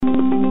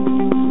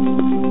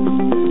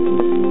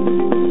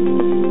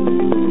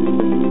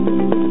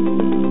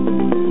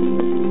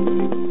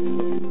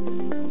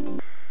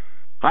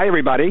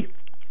everybody.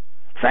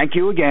 Thank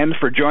you again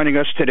for joining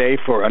us today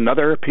for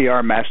another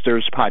PR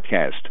Masters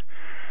podcast.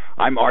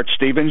 I'm Art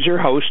Stevens, your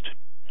host,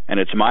 and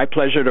it's my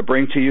pleasure to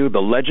bring to you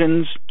the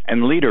legends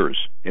and leaders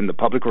in the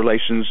public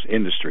relations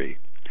industry.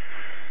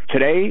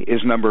 Today is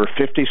number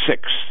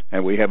 56,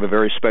 and we have a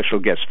very special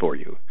guest for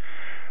you.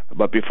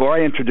 But before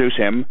I introduce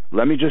him,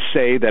 let me just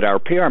say that our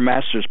PR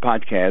Masters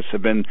podcasts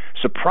have been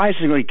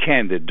surprisingly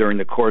candid during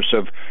the course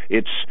of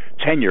its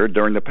tenure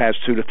during the past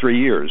 2 to 3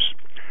 years.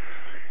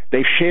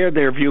 They've shared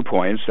their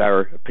viewpoints,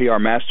 our PR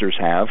Masters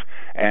have,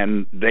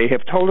 and they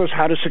have told us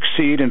how to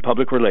succeed in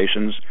public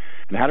relations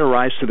and how to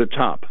rise to the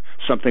top,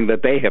 something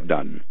that they have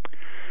done.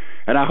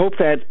 And I hope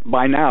that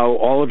by now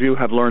all of you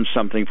have learned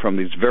something from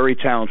these very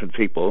talented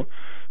people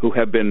who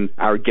have been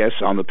our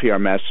guests on the PR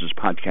Masters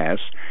podcast,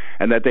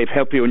 and that they've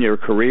helped you in your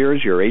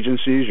careers, your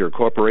agencies, your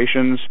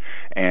corporations,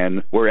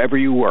 and wherever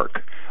you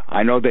work.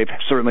 I know they've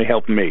certainly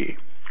helped me.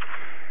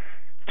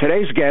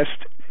 Today's guest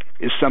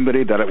is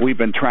somebody that we've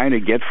been trying to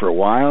get for a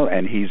while,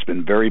 and he's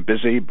been very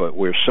busy, but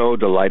we're so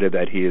delighted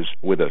that he is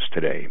with us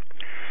today.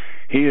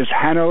 He is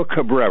Jano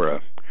Cabrera,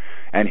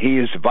 and he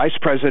is Vice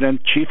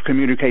President, Chief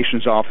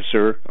Communications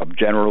Officer of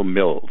General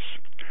Mills.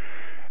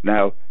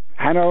 Now,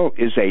 Jano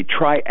is a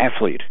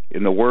triathlete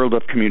in the world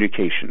of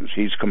communications.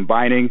 He's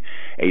combining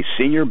a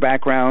senior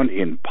background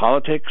in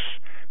politics,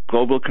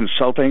 global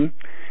consulting,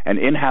 and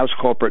in-house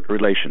corporate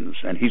relations,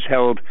 and he's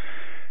held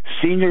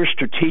senior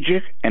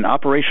strategic and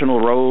operational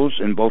roles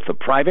in both the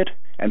private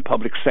and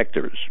public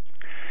sectors.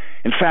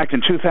 In fact,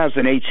 in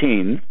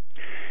 2018,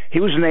 he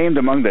was named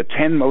among the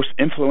 10 most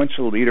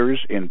influential leaders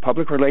in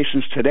public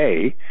relations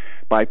today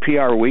by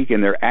PR Week in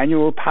their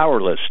annual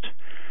Power List.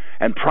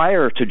 And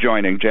prior to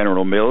joining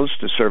General Mills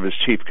to serve as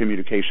Chief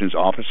Communications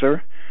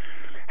Officer,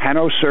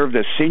 Jano served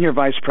as Senior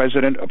Vice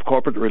President of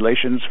Corporate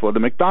Relations for the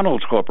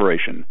McDonald's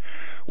Corporation,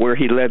 where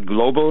he led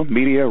global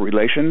media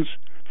relations,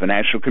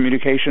 financial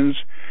communications,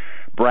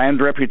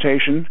 brand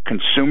reputation,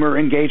 consumer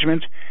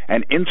engagement,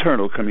 and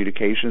internal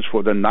communications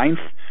for the 9th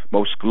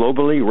most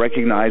globally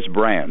recognized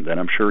brand, and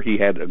I'm sure he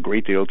had a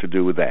great deal to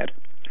do with that.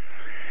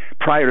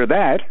 Prior to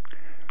that,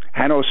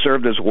 Jano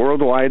served as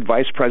Worldwide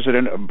Vice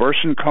President of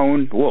Burson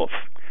Cohn Wolf,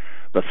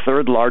 the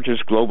 3rd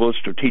largest global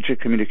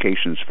strategic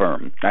communications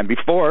firm. And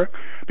before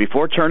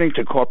turning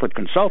to corporate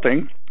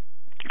consulting,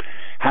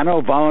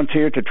 Jano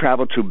volunteered to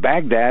travel to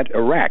Baghdad,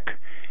 Iraq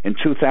in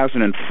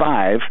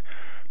 2005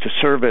 to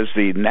serve as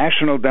the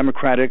National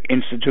Democratic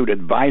Institute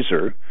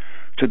advisor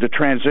to the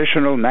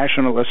Transitional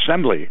National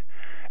Assembly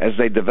as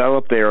they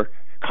developed their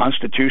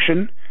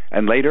constitution,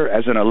 and later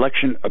as an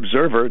election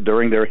observer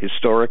during their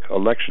historic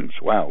elections.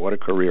 Wow, what a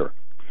career.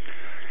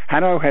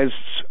 Jano has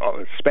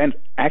spent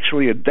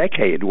actually a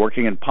decade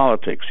working in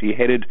politics. He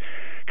headed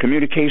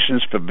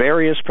communications for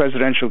various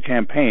presidential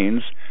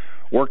campaigns,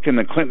 worked in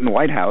the Clinton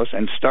White House,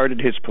 and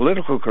started his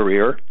political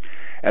career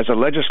as a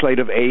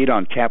legislative aide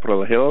on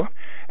Capitol Hill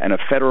and a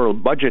federal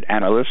budget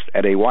analyst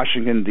at a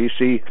Washington,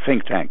 D.C.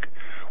 think tank.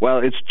 Well,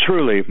 it's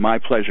truly my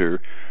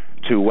pleasure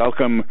to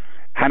welcome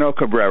Jano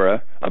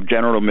Cabrera of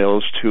General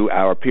Mills to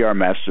our PR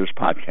Masters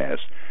podcast.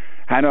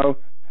 Jano,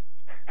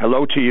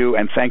 hello to you,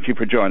 and thank you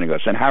for joining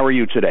us. And how are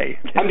you today?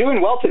 I'm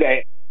doing well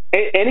today.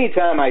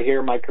 Anytime I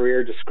hear my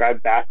career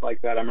described back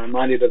like that, I'm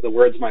reminded of the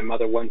words my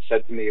mother once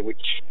said to me,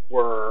 which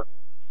were,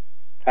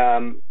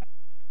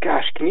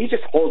 gosh, can you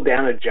just hold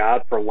down a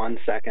job for 1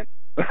 second?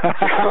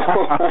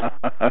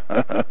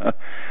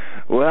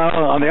 Well,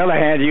 on the other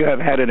hand, you have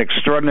had an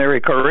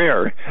extraordinary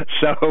career.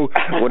 So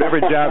whatever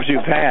jobs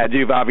you've had,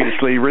 you've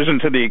obviously risen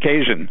to the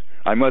occasion,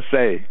 I must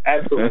say.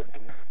 Absolutely.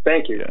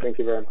 Thank you. Yeah. Thank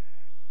you very much.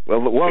 Well,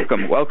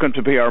 welcome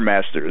to PR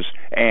Masters.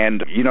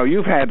 And,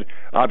 you've had,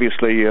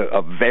 obviously,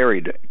 a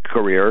varied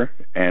career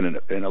and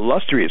an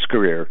illustrious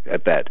career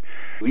at that.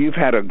 You've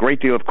had a great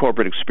deal of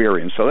corporate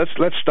experience, so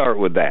let's start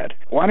with that.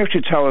 Why don't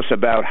you tell us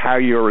about how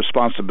your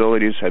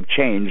responsibilities have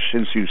changed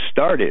since you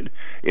started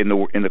in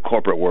the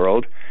corporate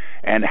world,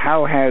 and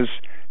how has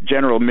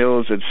General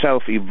Mills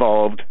itself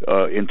evolved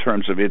in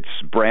terms of its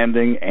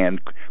branding and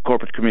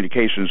corporate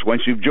communications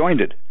once you've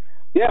joined it?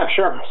 Yeah,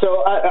 sure.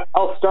 So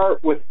I'll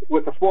start with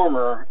the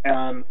former.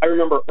 I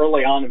remember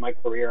early on in my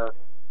career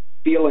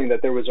feeling that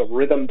there was a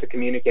rhythm to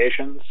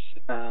communications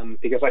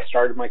because I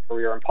started my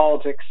career in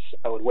politics.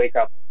 I would wake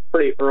up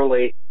pretty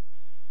early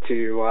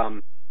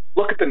to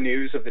look at the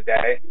news of the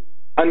day,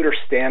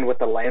 understand what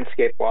the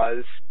landscape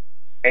was,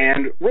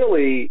 and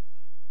really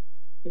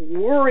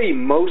worry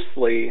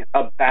mostly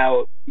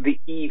about the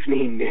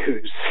evening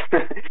news.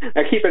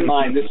 Now, keep in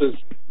mind, this was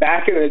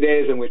back in the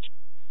days in which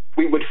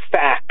we would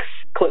fax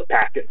clip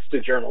packets to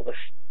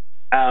journalists.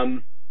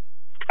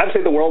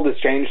 Obviously, the world has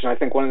changed, and I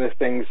think one of the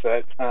things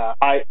that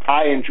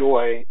I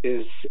enjoy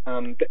is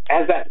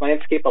as that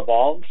landscape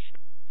evolves,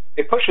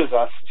 it pushes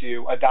us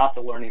to adopt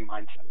a learning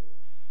mindset,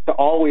 to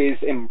always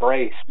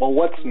embrace, well,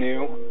 what's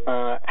new?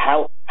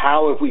 How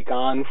have we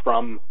gone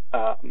from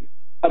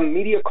a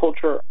media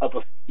culture of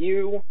a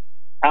few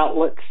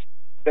outlets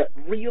that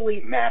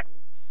really matter,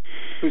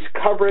 whose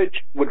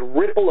coverage would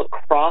ripple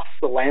across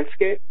the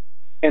landscape,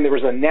 and there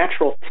was a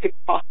natural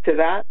tick-tock to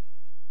that,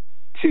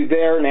 to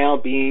there now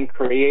being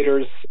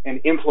creators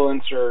and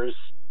influencers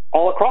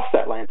all across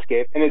that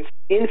landscape, and it's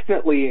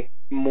infinitely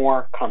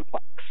more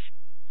complex.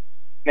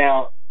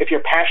 Now, if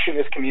your passion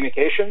is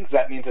communications,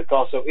 that means it's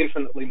also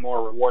infinitely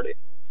more rewarding,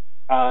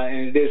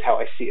 and it is how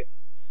I see it.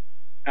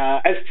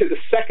 As to the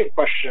second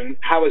question,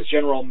 how has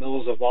General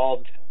Mills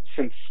evolved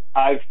since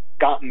I've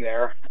gotten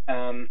there?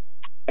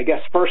 I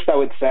guess first I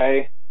would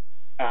say,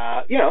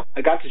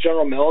 I got to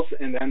General Mills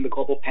and then the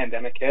global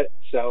pandemic hit,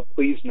 so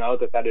please know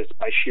that is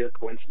by sheer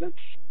coincidence.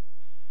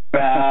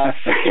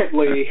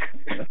 Secondly,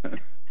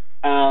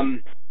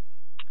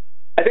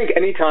 I think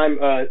anytime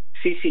a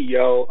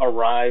CCO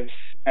arrives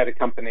at a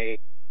company,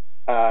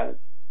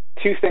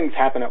 two things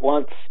happen at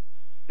once.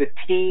 The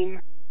team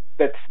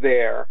that's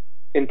there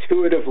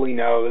intuitively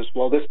knows,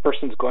 well, this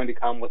person's going to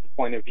come with a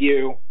point of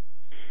view,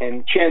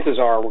 and chances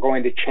are we're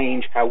going to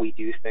change how we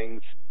do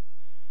things.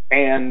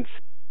 And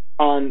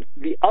on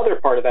the other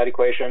part of that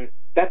equation,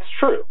 that's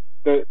true.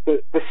 The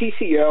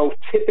CCO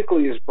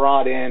typically is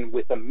brought in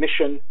with a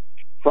mission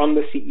from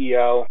the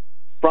CEO,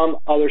 from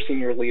other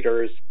senior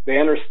leaders. They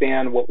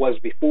understand what was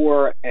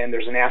before, and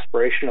there's an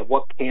aspiration of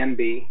what can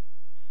be.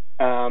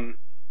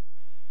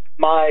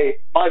 My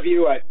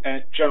view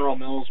at General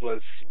Mills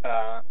was,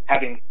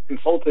 having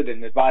consulted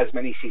and advised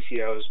many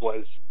CCOs,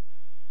 was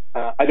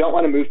I don't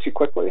want to move too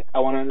quickly. I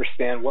want to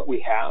understand what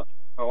we have.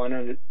 I want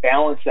to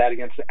balance that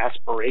against the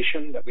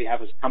aspiration that we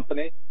have as a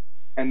company,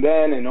 and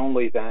then and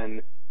only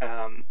then,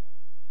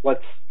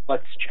 let's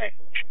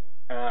change.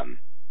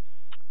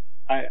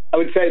 I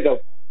would say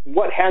that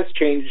what has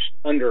changed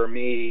under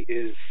me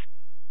is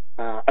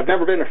I've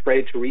never been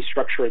afraid to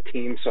restructure a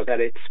team so that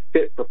it's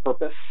fit for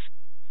purpose.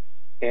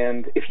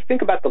 And if you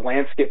think about the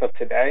landscape of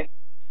today,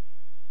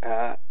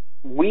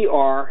 we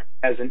are,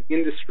 as an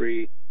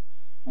industry,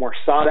 more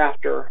sought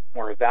after,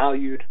 more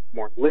valued,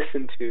 more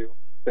listened to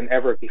than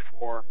ever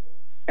before.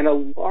 And a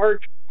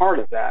large part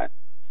of that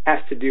has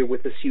to do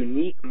with this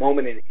unique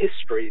moment in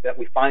history that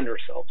we find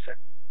ourselves in.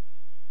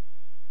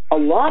 A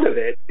lot of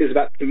it is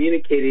about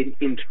communicating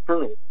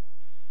internally,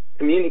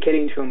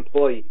 communicating to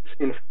employees,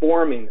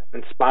 informing them,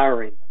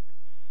 inspiring them.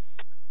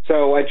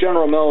 So at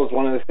General Mills,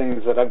 one of the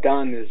things that I've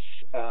done is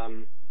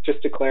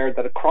just declared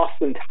that across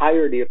the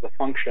entirety of the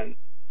function,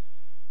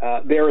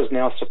 there is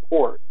now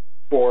support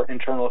for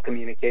internal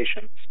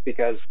communications,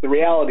 because the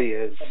reality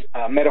is,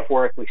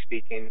 metaphorically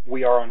speaking,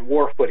 we are on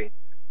war footing,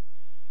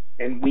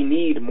 and we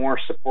need more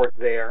support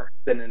there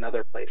than in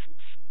other places.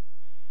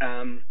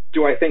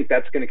 Do I think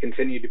that's going to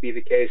continue to be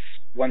the case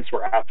once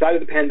we're outside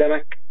of the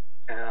pandemic?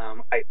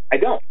 I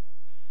don't.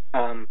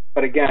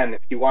 But again,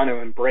 if you want to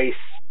embrace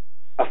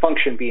a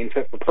function being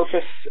fit for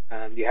purpose,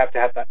 you have to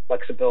have that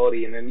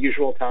flexibility in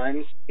unusual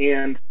times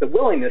and the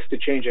willingness to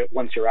change it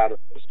once you're out of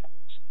those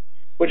times,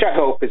 which I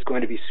hope is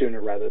going to be sooner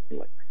rather than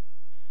later.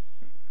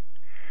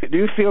 Do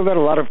you feel that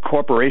a lot of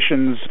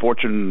corporations,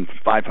 Fortune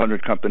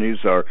 500 companies,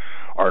 are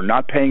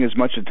not paying as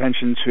much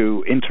attention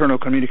to internal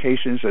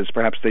communications as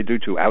perhaps they do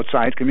to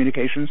outside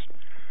communications?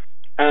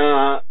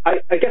 I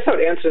guess I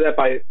would answer that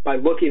by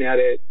looking at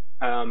it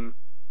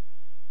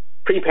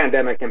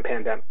pre-pandemic and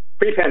pandemic.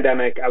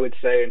 Pre-pandemic, I would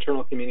say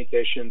internal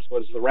communications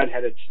was the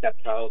redheaded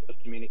stepchild of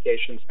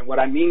communications. And what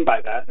I mean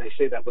by that, and I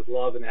say that with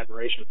love and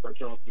admiration for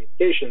internal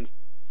communications,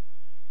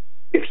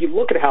 if you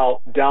look at how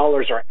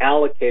dollars are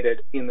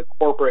allocated in the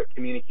corporate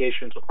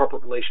communications or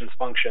corporate relations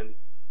function,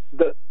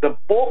 the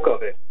bulk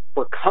of it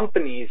for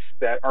companies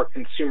that are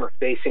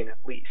consumer-facing at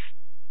least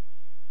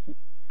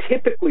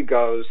typically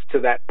goes to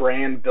that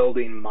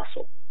brand-building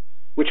muscle,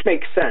 which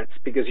makes sense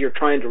because you're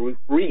trying to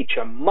reach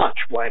a much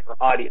wider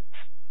audience.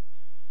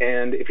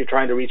 And if you're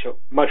trying to reach a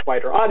much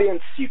wider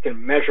audience, you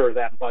can measure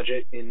that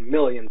budget in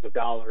millions of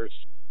dollars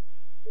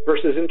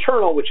versus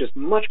internal, which is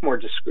much more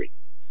discreet.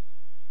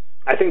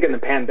 I think in the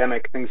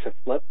pandemic, things have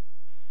flipped.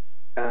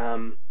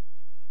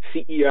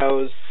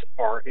 CEOs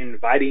are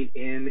inviting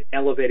in,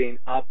 elevating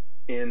up,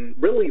 and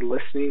really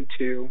listening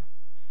to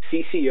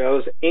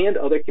CCOs and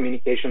other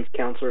communications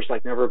counselors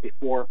like never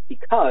before,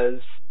 because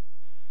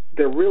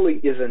there really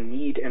is a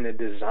need and a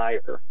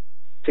desire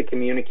to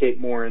communicate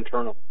more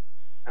internally.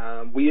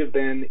 We have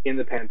been in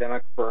the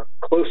pandemic for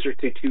closer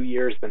to 2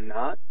 years than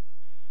not.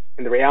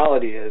 And the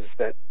reality is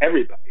that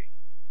everybody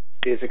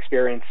is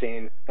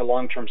experiencing the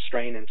long-term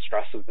strain and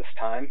stress of this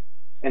time,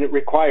 and it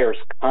requires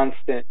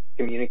constant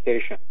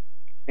communication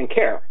and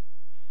care.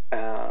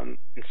 And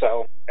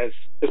so as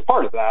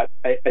part of that,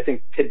 I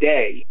think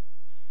today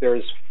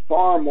there's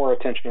far more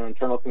attention on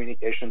internal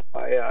communications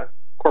by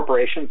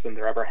corporations than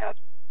there ever has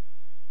been.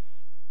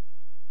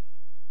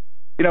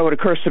 You know, it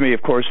occurs to me,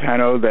 of course,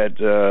 Jano, that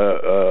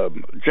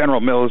General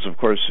Mills, of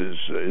course,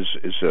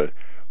 is a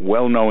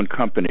well-known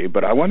company,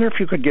 but I wonder if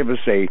you could give us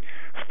a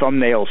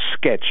thumbnail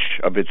sketch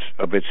of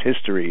its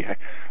history.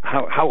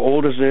 How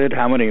old is it?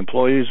 How many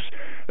employees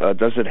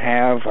does it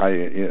have?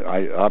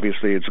 I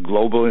obviously it's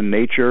global in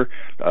nature,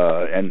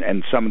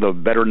 and some of the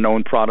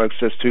better-known products,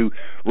 just to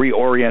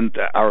reorient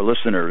our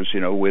listeners,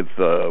 with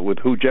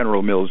who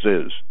General Mills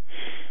is.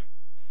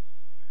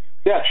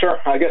 Yeah, sure.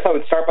 I guess I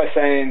would start by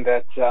saying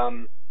that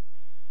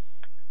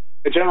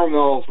at General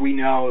Mills, we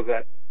know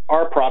that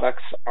our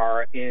products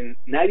are in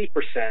 90%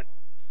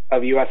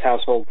 of U.S.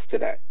 households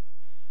today.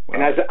 Wow.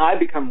 And as I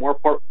become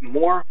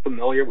more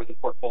familiar with the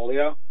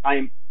portfolio, I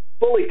am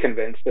fully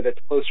convinced that it's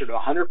closer to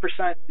 100%.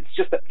 It's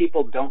just that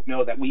people don't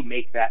know that we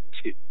make that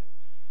too,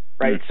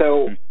 right?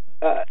 So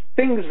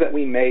things that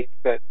we make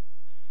that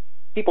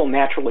people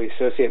naturally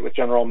associate with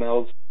General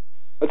Mills,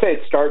 let's say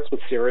it starts with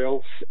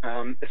cereals,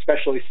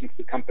 especially since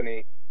the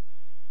company,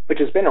 which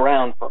has been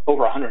around for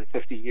over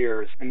 150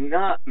 years, and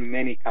not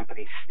many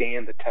companies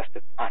stand the test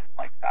of time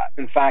like that.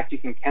 In fact, you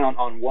can count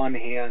on one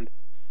hand,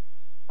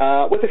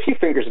 with a few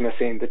fingers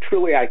missing, the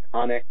truly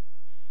iconic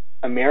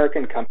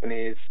American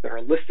companies that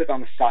are listed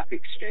on the stock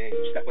exchange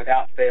that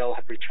without fail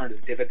have returned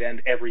a dividend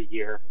every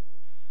year.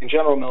 And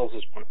General Mills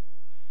is one of them.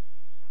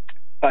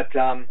 But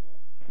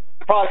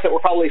the products that we're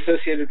probably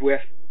associated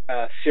with,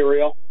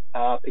 cereal,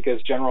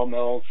 because General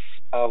Mills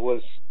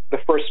was the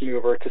first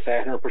mover to say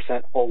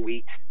 100% whole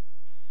wheat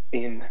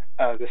in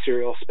the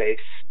cereal space.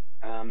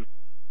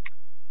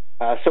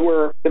 So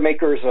we're the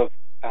makers of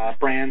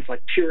brands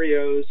like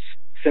Cheerios,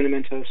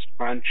 Cinnamon Toast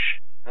Crunch,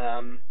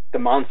 the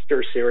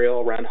Monster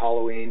cereal around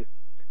Halloween.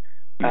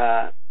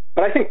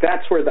 But I think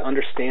that's where the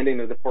understanding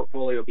of the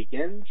portfolio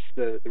begins.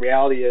 The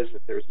reality is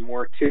that there's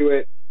more to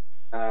it.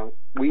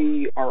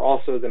 We are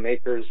also the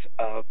makers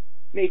of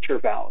Nature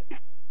Valley,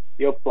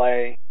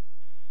 Yoplait,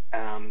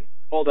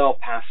 Old El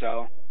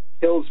Paso,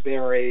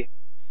 Pillsbury,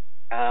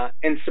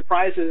 and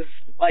surprises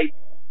like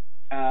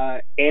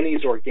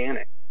Annie's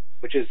Organic,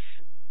 which is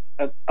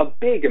a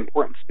big,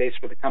 important space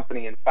for the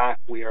company. In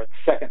fact, we are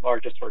the second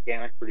largest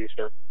organic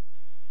producer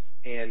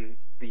in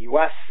the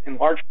U.S., in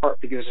large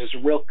part because there's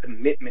a real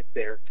commitment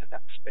there to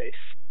that space.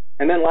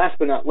 And then last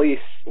but not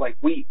least, like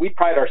we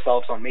pride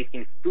ourselves on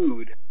making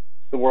food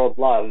the world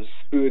loves,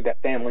 food that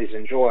families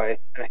enjoy.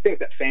 And I think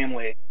that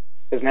family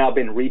has now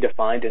been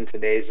redefined in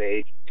today's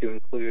age to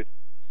include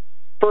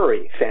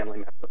furry family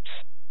members.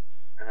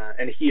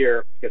 And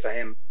here, because I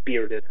am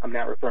bearded, I'm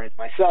not referring to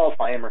myself.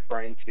 I am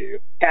referring to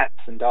cats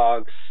and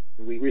dogs.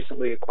 We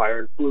recently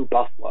acquired Blue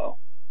Buffalo,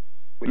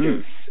 which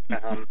is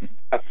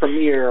a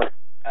premier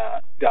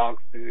dog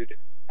food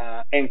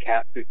and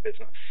cat food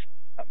business,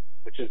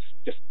 which is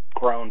just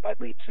grown by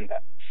leaps and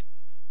bounds.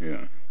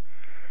 Yeah.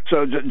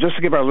 So just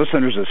to give our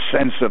listeners a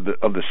sense of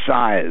the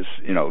size,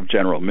 of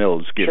General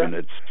Mills, given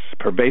its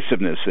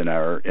pervasiveness in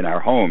our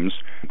homes,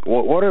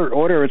 what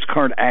are its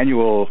current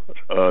annual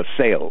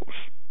sales?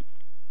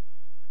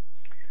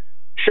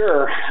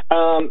 Sure.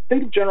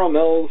 Think of General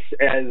Mills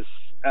as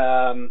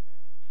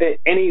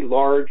any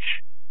large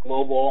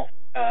global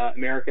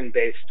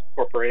American-based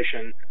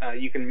corporation.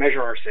 You can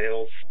measure our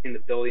sales in the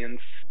billions,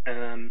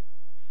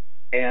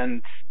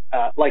 and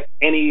like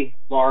any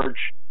large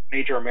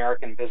major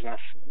American business,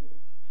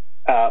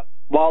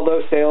 while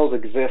those sales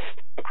exist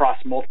across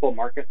multiple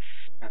markets,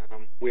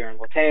 we are in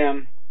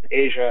LATAM,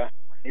 Asia,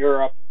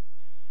 Europe.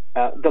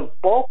 The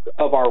bulk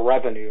of our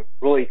revenue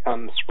really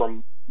comes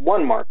from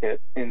one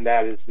market, and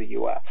that is the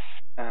U.S.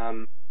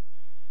 And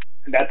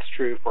that's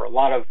true for a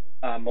lot of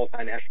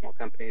multinational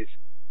companies.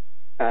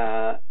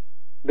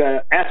 The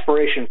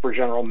aspiration for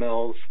General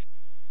Mills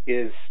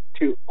is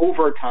to,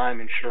 over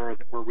time, ensure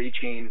that we're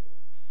reaching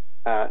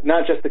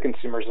not just the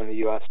consumers in the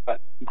U.S.,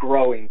 but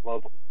growing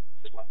globally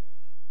as well.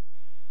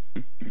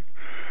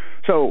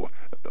 So,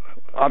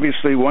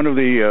 obviously, one of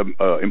the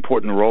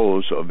important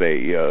roles of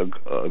a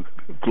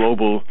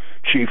global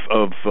chief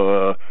of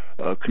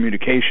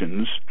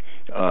communications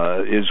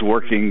is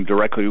working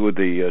directly with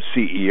the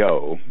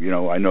CEO.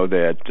 I know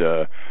that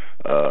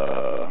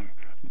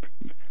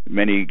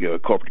many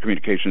corporate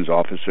communications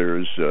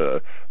officers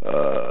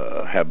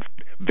have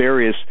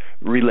various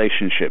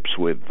relationships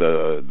with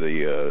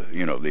the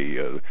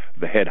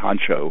head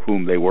honcho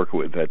whom they work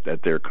with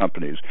at their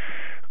companies.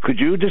 Could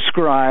you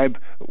describe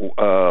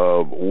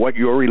what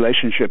your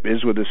relationship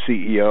is with the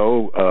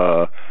CEO?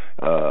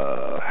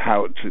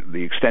 How, to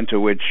the extent to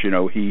which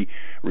he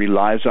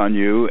relies on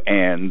you,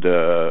 and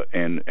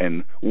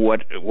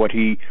what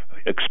he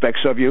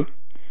expects of you?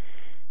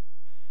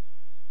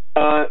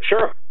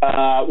 Sure.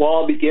 Well,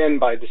 I'll begin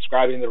by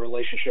describing the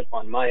relationship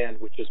on my end,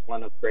 which is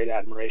one of great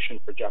admiration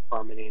for Jeff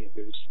Harmening,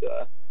 who's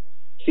the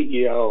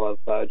CEO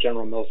of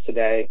General Mills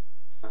today.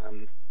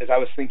 As I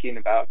was thinking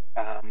about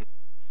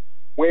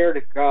where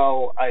to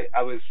go,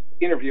 I was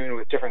interviewing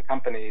with different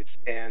companies,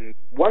 and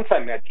once I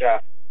met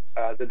Jeff,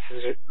 the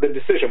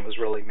decision was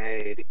really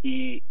made.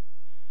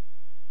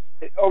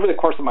 Over the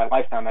course of my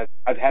lifetime,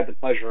 I've had the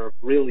pleasure of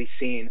really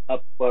seeing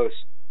up close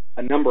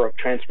a number of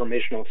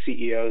transformational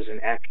CEOs in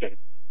action.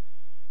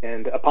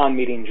 And upon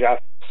meeting Jeff,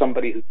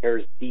 somebody who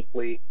cares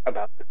deeply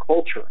about the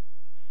culture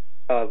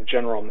of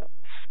General Mills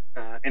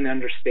and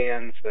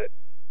understands that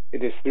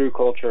it is through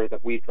culture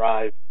that we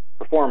drive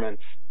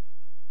performance,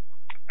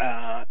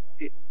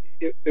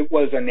 it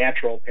was a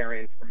natural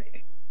pairing for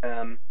me.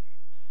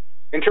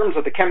 In terms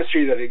of the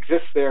chemistry that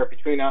exists there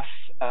between us,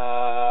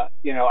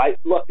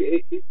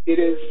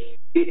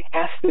 it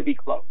has to be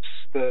close.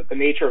 The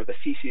nature of the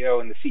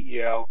CCO and the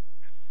CEO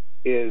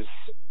is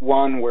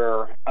one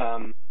where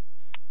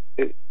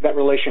that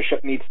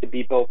relationship needs to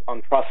be built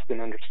on trust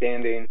and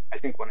understanding. I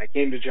think when I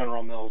came to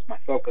General Mills, my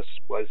focus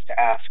was to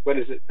ask, what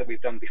is it that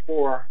we've done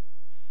before?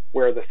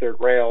 Where are the third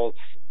rails?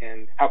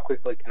 And how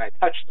quickly can I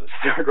touch those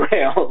third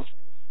rails?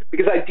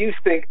 Because I do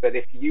think that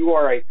if you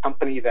are a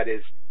company that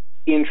is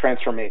in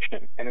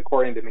transformation, and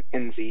according to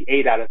McKinsey,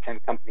 8 out of 10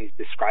 companies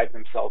describe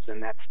themselves in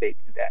that state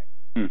today.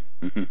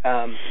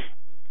 Mm-hmm.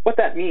 What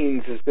that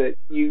means is that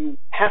you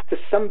have to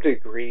some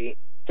degree,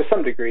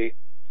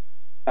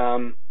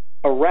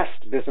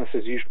 arrest business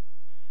as usual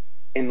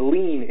and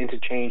lean into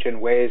change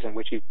in ways in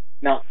which you've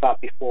not thought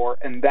before,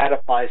 and that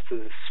applies to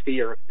the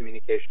sphere of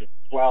communications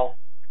as well.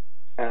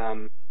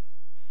 As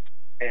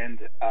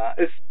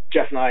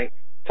Jeff and I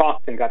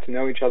talked and got to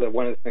know each other,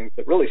 one of the things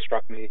that really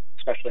struck me,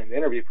 especially in the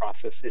interview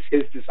process, is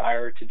his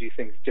desire to do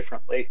things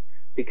differently,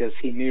 because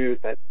he knew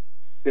that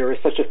there is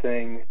such a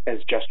thing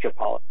as gesture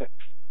politics.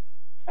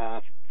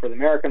 For the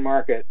American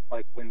market,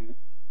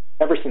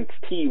 ever since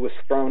tea was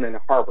thrown in a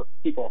harbor,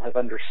 people have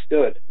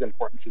understood the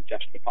importance of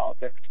gesture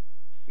politics.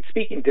 And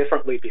speaking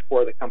differently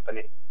before the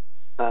company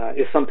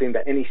is something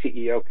that any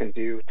CEO can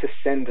do to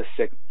send a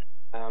signal.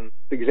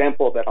 The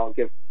example that I'll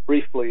give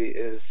briefly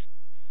is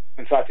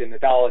when Satya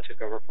Nadella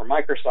took over for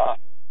Microsoft.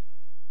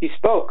 He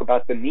spoke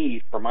about the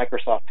need for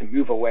Microsoft to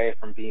move away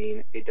from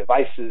being a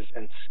devices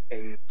and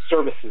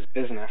services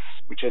business,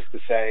 which is to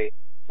say,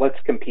 let's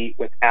compete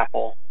with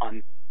Apple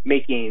on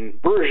making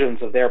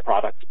versions of their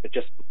products, but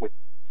just with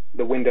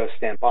the Windows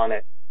stamp on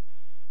it,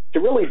 to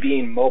really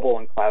being mobile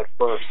and cloud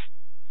first.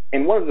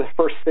 And one of the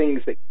first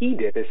things that he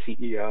did as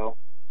CEO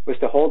was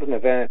to hold an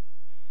event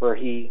where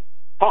he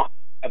talked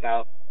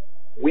about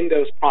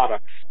Windows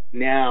products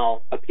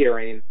now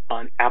appearing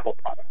on Apple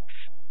products.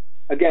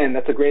 Again,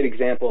 that's a great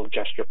example of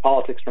gesture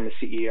politics from a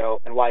CEO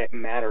and why it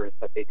matters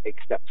that they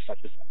take steps such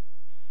as that.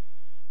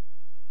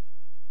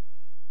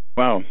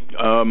 Wow.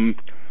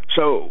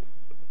 So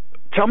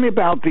tell me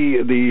about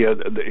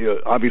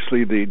the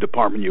obviously the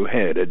department you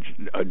had at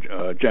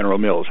General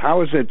Mills.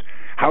 How is it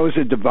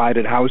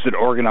divided? How is it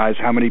organized?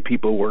 How many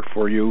people work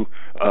for you?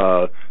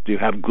 Do you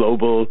have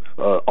global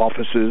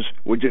offices?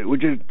 Would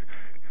you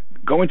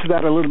go into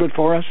that a little bit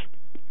for us?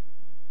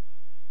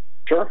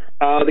 Sure.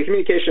 The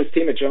communications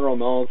team at General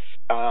Mills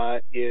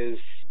is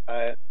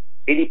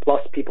 80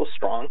 plus people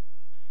strong.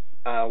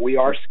 We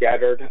are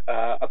scattered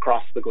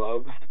across the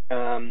globe.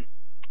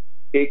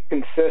 It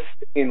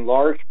consists in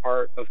large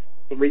part of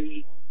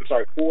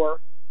four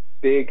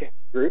big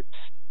groups.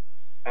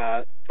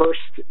 First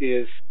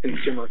is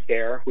consumer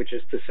care, which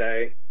is to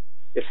say,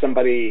 if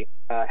somebody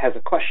has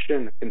a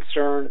question, a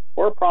concern,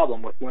 or a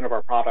problem with one of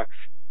our products,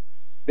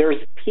 there's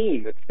a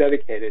team that's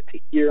dedicated to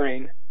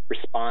hearing,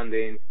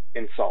 responding,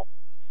 and solving.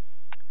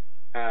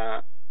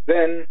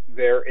 Then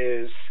there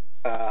is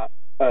a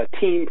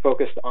team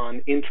focused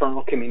on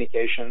internal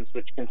communications,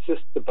 which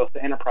consists of both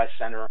the enterprise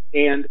center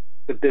and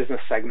the business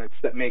segments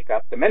that make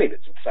up, the many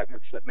business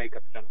segments that make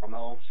up General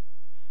Mills.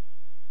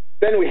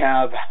 Then we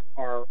have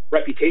our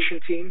reputation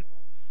team,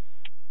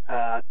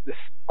 this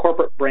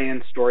corporate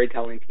brand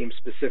storytelling team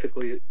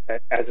specifically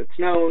as it's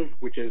known,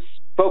 which is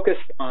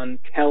focused on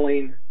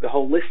telling the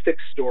holistic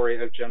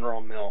story of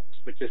General Mills,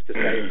 which is to say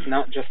it's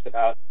not just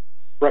about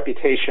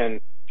reputation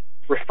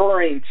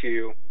referring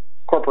to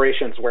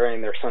corporations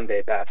wearing their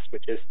Sunday best,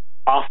 which is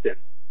often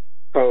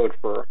code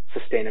for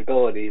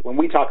sustainability. When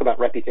we talk about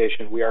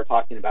reputation, we are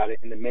talking about it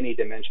in the many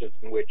dimensions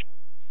in which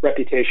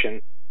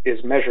reputation is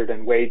measured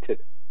and weighed to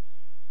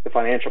the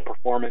financial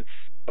performance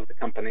of the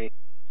company,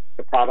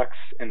 the products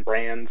and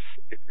brands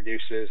it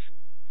produces,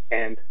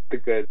 and the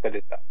good that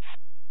it does.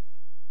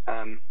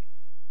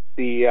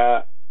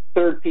 The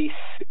fourth piece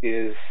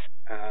is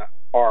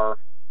our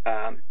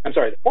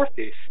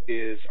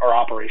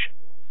operation,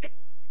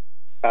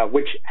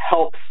 which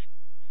helps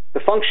the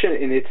function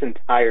in its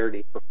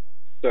entirety.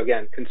 So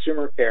again,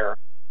 consumer care,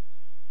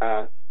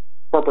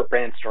 corporate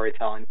brand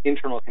storytelling,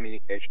 internal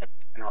communication,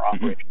 and our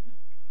operation.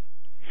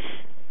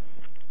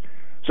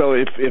 So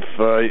if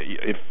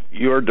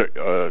your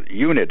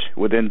unit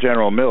within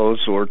General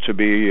Mills were to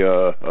be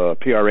a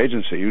PR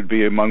agency, you'd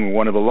be among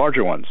one of the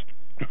larger ones.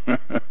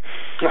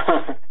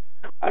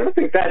 I don't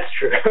think that's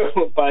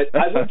true, but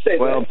I would say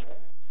well,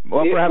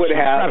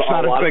 perhaps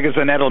not as big as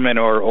an Edelman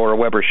or a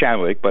Weber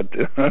Shandwick, but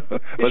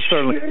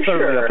certainly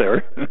up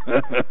there.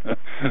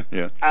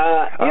 Yeah.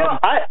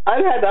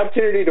 I've had the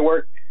opportunity to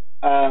work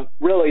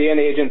really in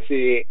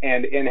agency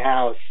and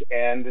in-house,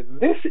 and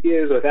this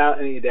is without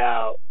any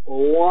doubt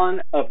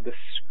one of the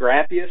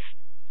scrappiest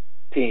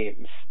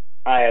teams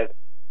I have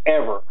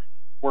ever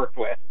worked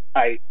with.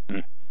 I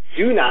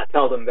do not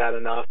tell them that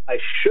enough. I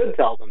should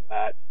tell them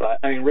that, but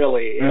I mean,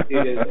 really, it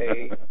is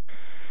a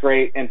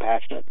great and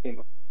passionate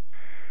team.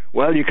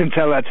 Well, you can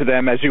tell that to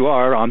them as you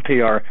are on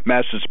PR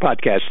Masters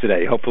podcast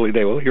today. Hopefully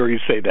they will hear you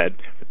say that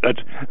That's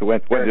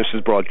when this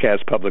is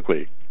broadcast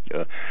publicly.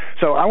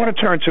 So I want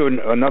to turn to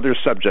another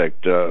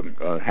subject,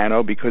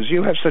 Jano, because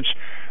you have such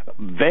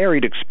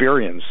varied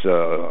experience.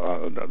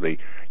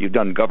 You've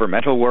done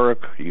governmental work,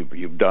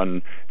 you've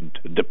done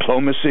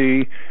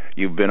diplomacy,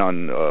 you've been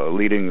on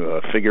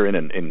leading figure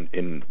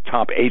in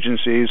top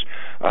agencies.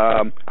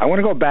 I want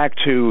to go back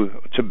to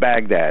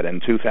Baghdad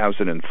in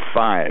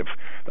 2005.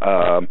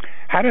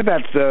 How did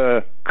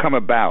that come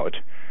about?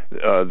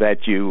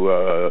 That you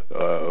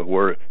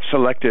were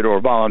selected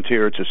or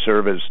volunteered to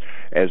serve as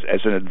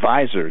an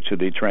advisor to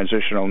the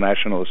Transitional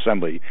National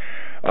Assembly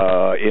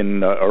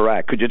in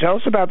Iraq. Could you tell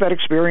us about that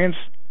experience?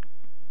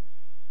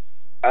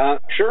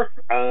 Sure.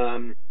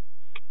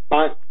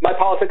 My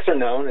politics are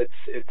known.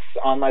 It's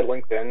on my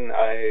LinkedIn.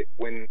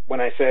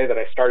 When I say that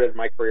I started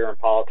my career in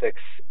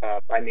politics,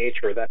 by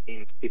nature, that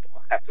means people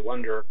have to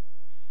wonder,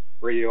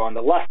 were you on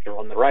the left or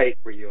on the right?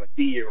 Were you a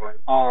D or an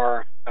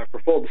R?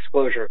 For full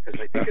disclosure, because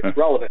I think it's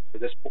relevant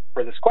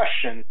for this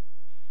question,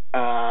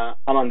 I'm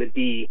on the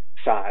D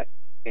side,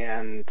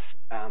 and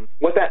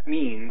what that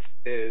means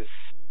is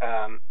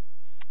I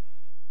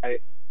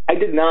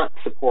did not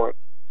support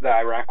the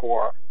Iraq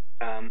War,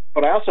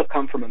 but I also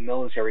come from a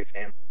military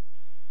family.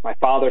 My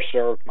father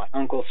served, my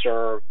uncle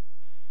served.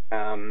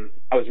 I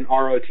was an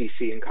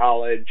ROTC in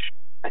college.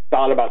 I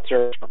thought about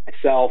service for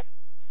myself.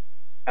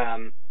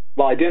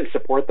 While I didn't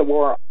support the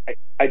war,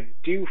 I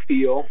did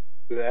feel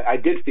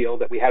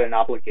that we had an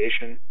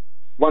obligation,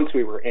 once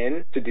we were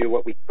in, to do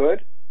what we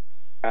could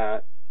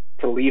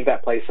to leave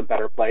that place a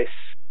better place.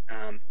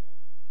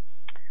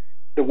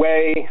 The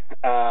way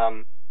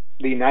the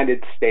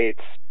United States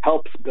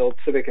helps build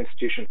civic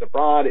institutions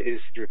abroad is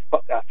through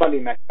a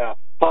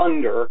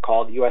funder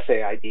called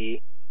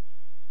USAID.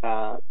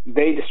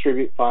 They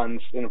distribute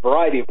funds in a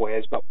variety of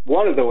ways, but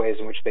one of the ways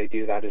in which they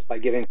do that is by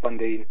giving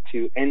funding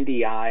to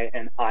NDI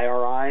and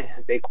IRI.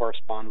 They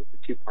correspond with the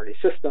two-party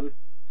system.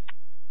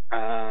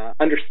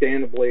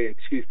 Understandably, in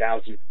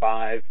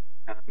 2005,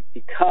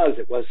 because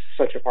it was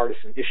such a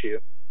partisan issue,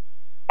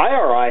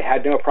 IRI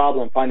had no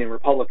problem finding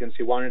Republicans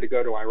who wanted to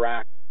go to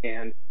Iraq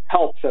and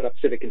help set up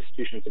civic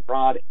institutions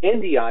abroad.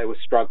 NDI was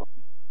struggling.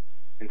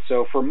 And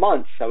so for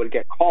months, I would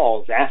get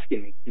calls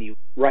asking me, can you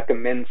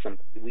recommend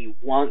somebody? We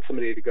want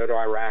somebody to go to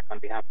Iraq on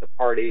behalf of the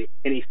party.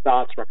 Any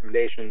thoughts,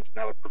 recommendations?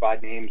 And I would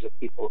provide names of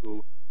people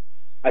who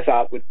I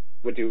thought would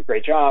do a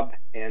great job.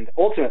 And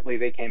ultimately,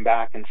 they came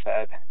back and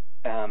said,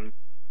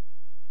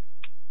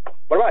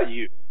 what about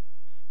you?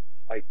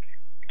 Like,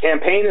 the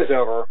campaign is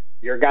over.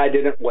 Your guy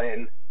didn't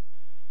win.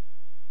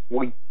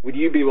 Would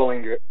you be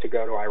willing to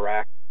go to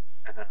Iraq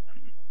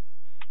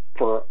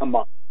for a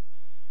month?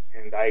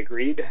 And I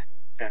agreed.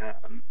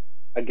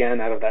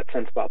 Again, out of that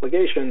sense of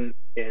obligation,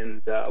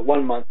 and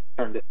 1 month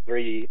turned to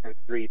 3, and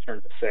 3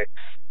 turned to 6.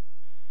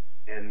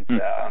 And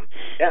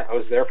I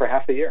was there for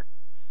half a year.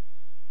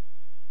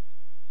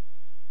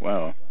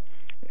 Wow.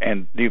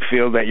 And do you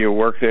feel that your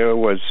work there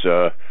was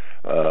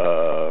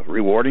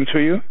rewarding to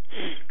you,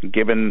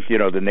 given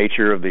the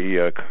nature of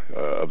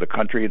the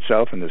country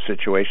itself and the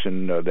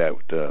situation that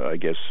I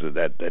guess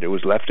that it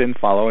was left in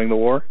following the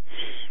war?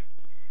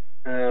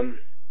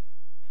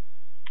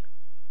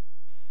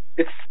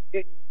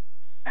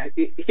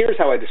 Here's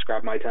how I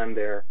describe my time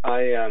there.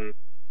 I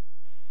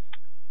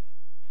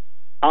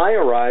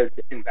arrived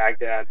in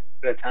Baghdad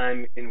at a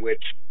time in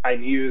which I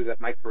knew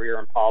that my career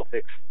in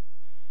politics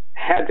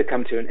had to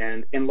come to an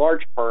end, in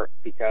large part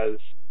because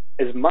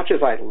as much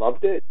as I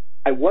loved it,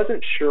 I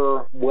wasn't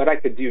sure what I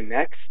could do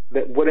next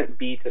that wouldn't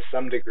be, to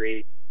some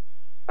degree,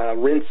 a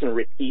rinse and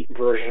repeat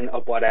version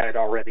of what I had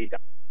already done.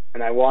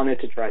 And I wanted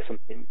to try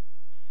something new.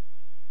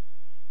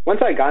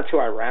 Once I got to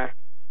Iraq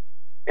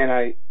and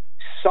I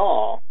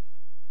saw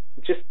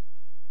just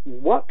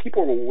what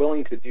people were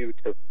willing to do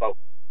to vote,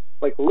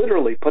 like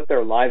literally put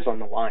their lives on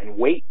the line,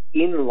 wait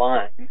in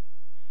line,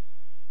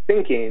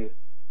 thinking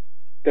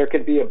there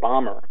could be a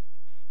bomber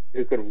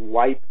who could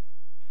wipe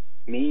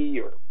me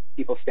or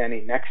people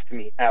standing next to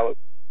me out.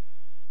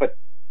 But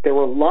there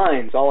were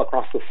lines all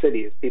across the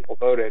city as people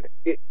voted.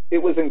 It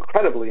was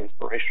incredibly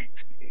inspirational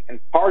to me. And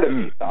part of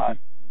me thought,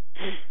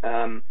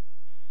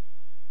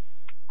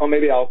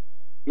 maybe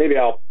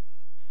I'll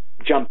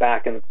jump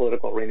back in the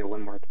political arena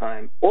one more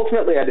time.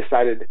 Ultimately, I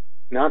decided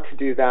not to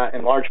do that,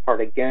 in large part,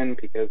 again,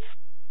 because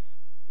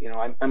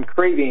I'm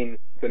craving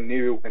the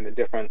new and the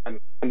different. I'm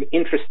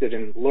interested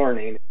in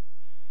learning,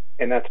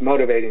 and that's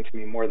motivating to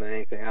me more than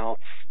anything else.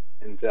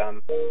 And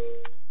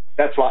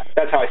that's how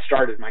I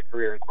started my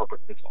career in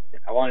corporate consulting.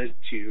 I wanted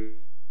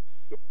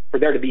for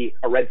there to be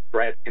a red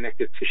thread,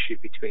 connective tissue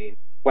between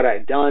what I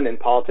had done in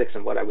politics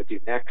and what I would do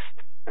next.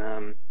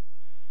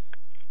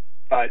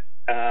 But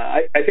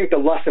I think the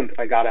lesson that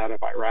I got out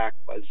of Iraq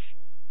was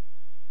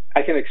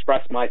I can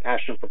express my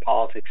passion for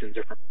politics in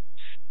different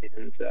ways.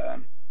 And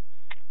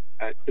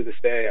to this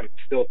day, I'm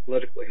still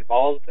politically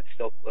involved. I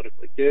still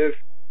politically give.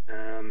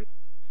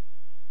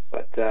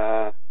 But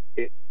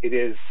it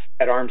is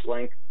at arm's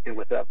length and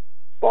with a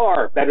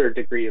far better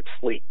degree of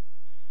sleep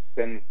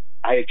than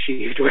I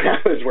achieved when I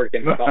was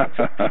working in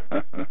politics.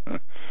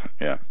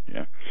 Yeah.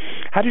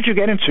 How How did you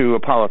get into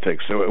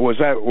politics? Was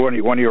that one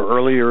of your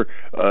earlier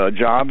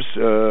jobs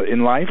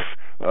in life?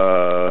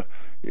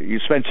 You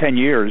spent 10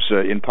 years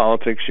in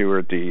politics. You were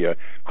at the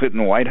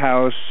Clinton White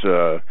House.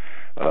 You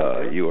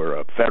were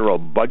a federal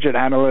budget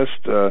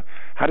analyst.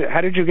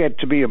 How did you get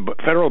to be a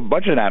federal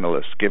budget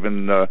analyst?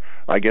 Given,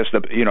 I guess,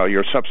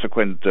 your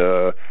subsequent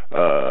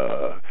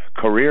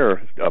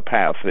career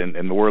path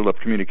in the world of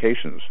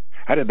communications.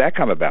 How did that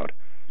come about?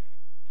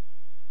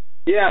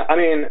 Yeah, I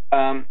mean,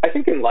 I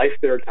think in life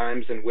there are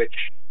times in which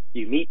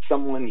you meet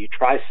someone, you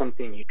try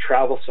something, you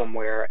travel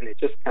somewhere, and it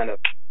just kind of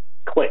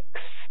clicks,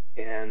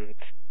 and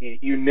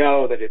you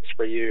know that it's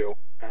for you.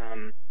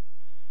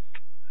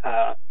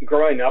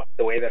 Growing up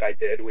the way that I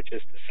did, which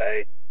is to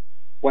say,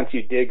 once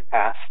you dig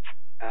past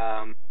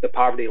the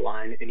poverty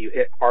line and you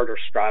hit harder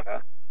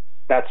strata,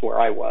 that's where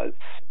I was.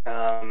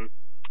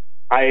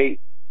 I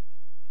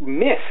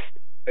missed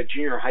a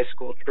junior high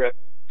school trip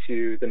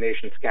to the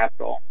nation's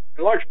capital,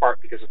 in large part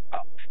because of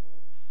health.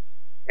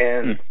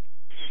 And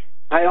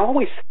I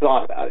always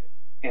thought about it.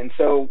 And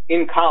so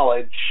in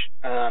college,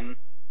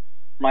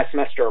 my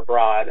semester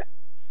abroad,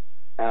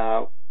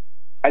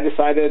 I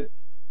decided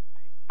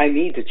I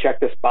need to check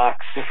this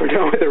box for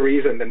no other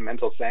reason than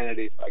mental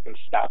sanity, so I can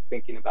stop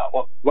thinking about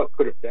what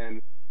could have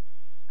been.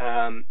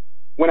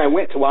 When I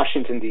went to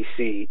Washington,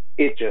 D.C.,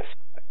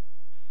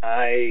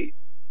 I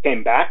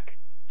came back,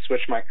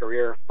 switched my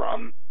career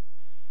from,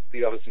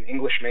 I was an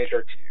English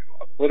major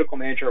to a political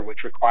major,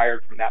 which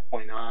required from that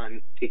point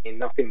on taking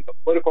nothing but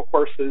political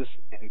courses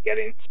and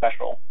getting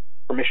special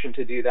permission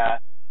to do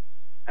that,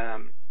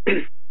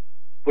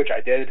 which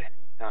I did.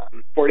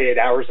 48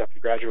 hours after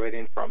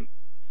graduating from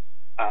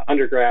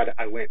undergrad,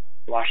 I went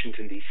to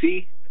Washington,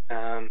 D.C.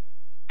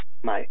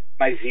 My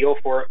zeal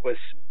for it was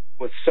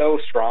so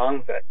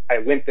strong that I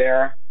went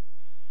there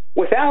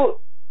without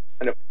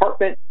an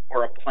apartment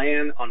or a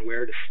plan on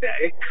where to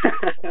stay.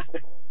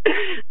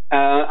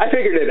 I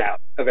figured it out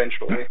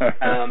eventually.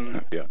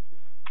 Yeah.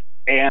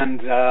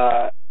 And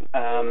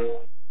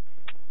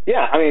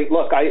yeah, I mean,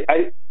 look,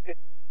 I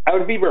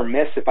would be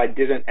remiss if I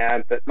didn't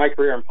add that my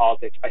career in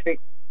politics, I think,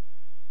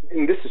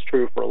 and this is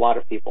true for a lot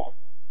of people,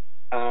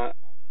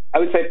 I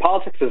would say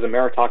politics is a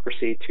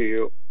meritocracy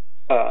to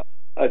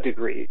a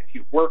degree. If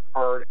you work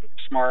hard and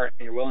you're smart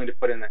and you're willing to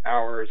put in the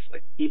hours,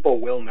 like, people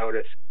will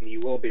notice and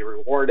you will be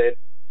rewarded.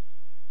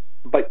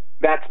 But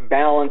that's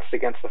balanced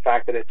against the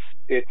fact that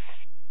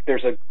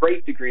there's a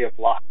great degree of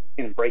luck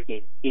in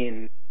breaking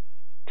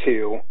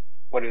into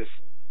what is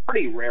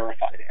pretty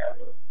rarefied air.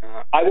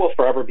 I will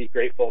forever be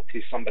grateful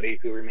to somebody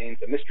who remains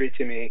a mystery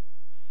to me.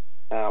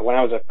 When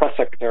I was a press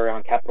secretary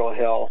on Capitol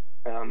Hill,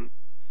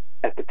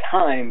 at the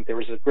time, there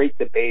was a great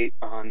debate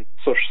on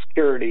Social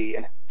Security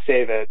and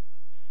say that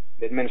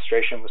the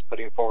administration was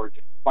putting forward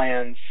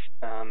plans.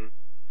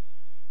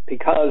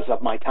 Because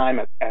of my time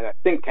at a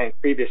think tank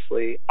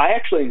previously, I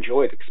actually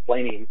enjoyed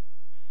explaining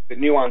the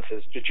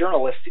nuances to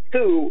journalists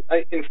who,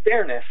 in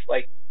fairness,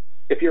 like,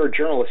 if you're a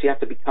journalist, you have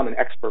to become an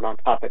expert on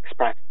topics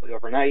practically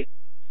overnight.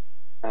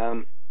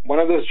 One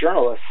of those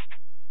journalists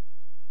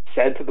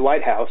said to the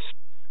White House,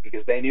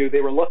 because they knew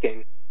they were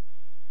looking,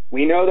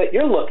 "We know that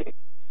you're looking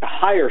to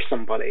hire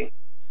somebody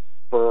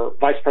for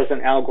Vice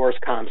President Al Gore's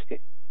comms team.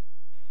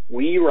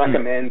 We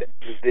recommend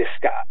this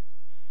guy."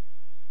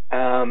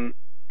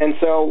 And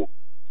so,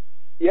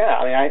 yeah,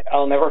 I mean,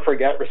 I'll never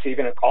forget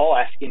receiving a call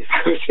asking if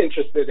I was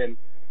interested in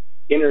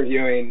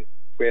interviewing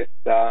with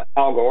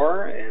Al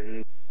Gore,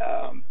 and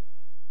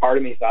part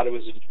of me thought it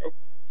was a joke.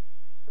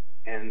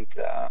 And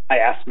I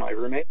asked my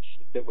roommates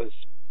if it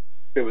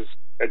was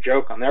a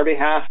joke on their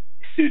behalf.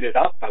 I suited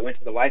up. I went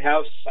to the White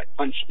House. I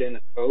punched in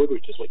a code,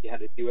 which is what you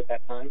had to do at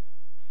that time.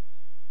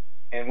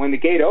 And when the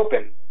gate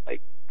opened,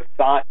 like, the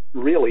thought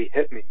really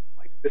hit me,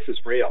 like, this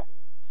is real.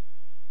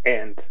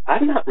 And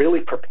I'm not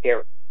really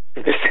prepared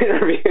for this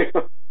interview.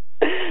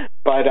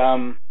 But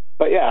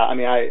yeah, I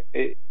mean,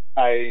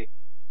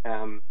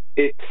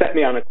 it set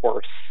me on a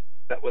course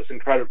that was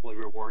incredibly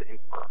rewarding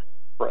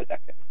for a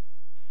decade.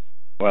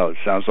 Well, it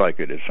sounds like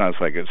it.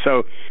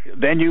 So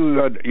then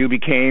you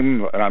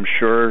became, and I'm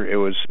sure it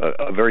was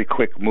a very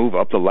quick move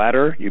up the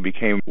ladder. You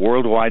became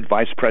worldwide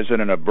vice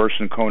president of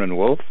Burson Cohen &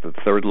 Wolfe, the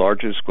third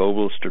largest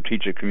global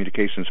strategic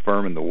communications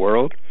firm in the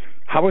world.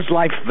 How was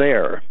life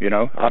there? You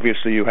know,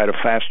 obviously you had a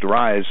fast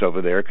rise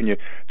over there. Can you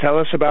tell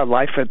us about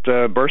life at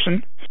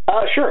Burson?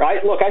 Sure. I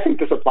think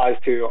this applies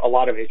to a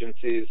lot of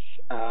agencies,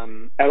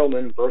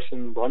 Edelman,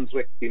 Burson,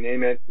 Brunswick, you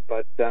name it.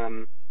 But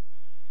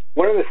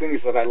one of the things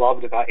that I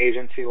loved about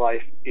agency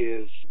life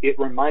is it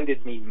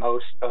reminded me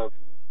most of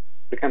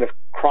the kind of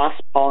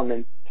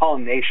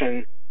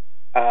cross-pollination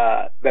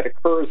that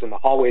occurs in the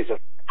hallways of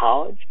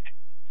college,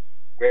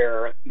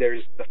 where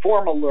there's the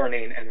formal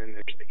learning and then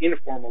there's the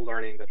informal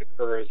learning that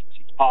occurs as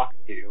you talk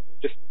to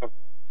just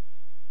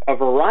a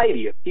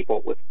variety of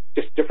people with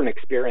just different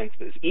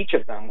experiences, each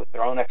of them with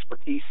their own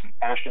expertise and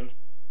passion.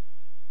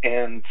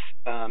 And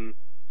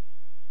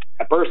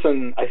at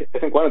Burson, I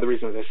think one of the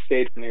reasons I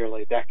stayed for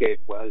nearly a decade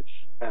was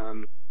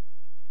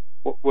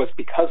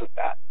because of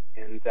that.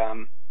 And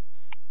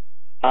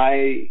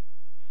I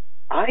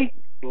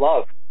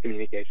love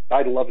communications.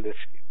 I love this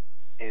field.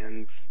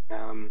 And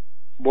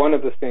one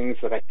of the things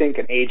that I think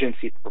an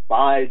agency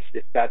provides,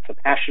 if that's a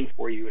passion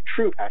for you, a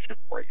true passion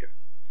for you,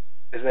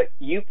 is that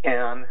you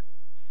can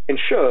and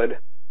should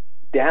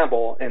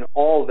dabble in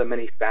all the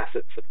many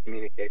facets of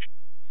communication.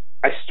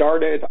 I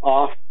started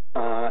off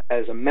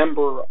as a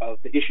member of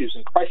the Issues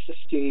and Crisis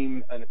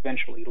team and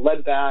eventually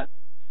led that.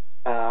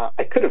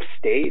 I could have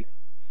stayed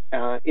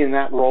in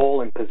that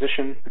role and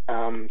position.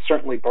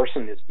 Certainly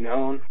Burson is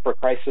known for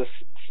crisis.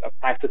 It's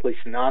practically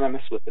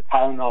synonymous with the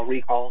Tylenol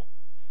recall.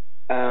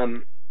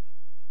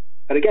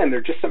 But again, there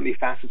are just so many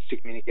facets to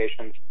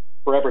communications.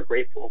 Forever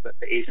grateful that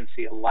the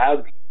agency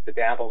allowed me to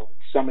dabble in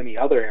so many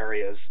other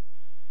areas,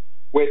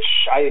 which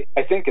I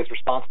think is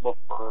responsible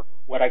for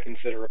what I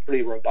consider a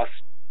pretty robust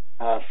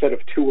set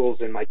of tools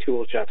in my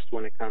tool chest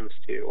when it comes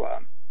to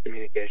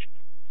communication.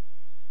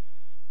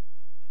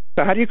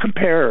 So how do you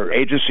compare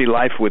agency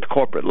life with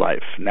corporate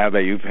life, now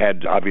that you've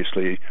had,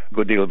 obviously, a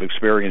good deal of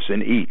experience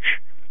in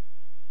each?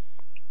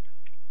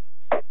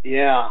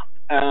 Yeah.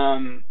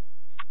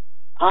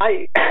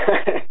 I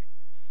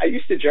I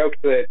used to joke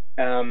that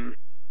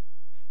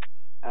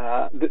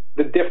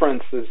the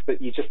difference is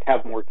that you just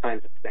have more time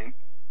to think.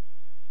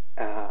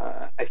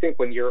 I think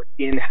when you're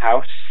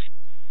in-house,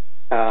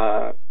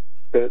 the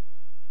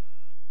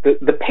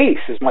pace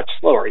is much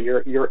slower.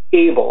 You're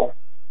able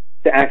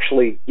to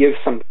actually give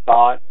some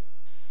thought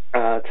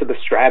to the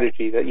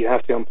strategy that you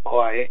have to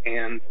employ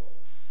and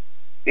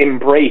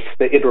embrace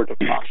the iterative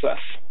process.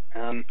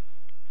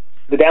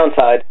 The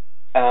downside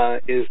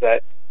is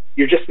that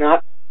you're just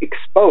not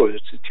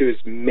exposed to as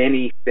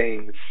many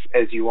things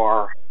as you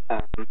are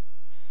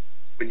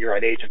when you're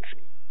at agency.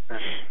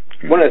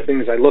 One of the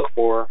things I look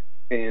for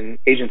in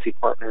agency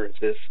partners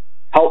is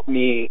help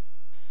me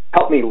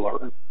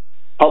learn,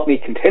 help me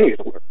continue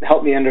to learn,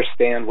 help me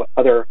understand what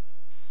other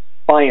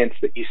clients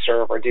that you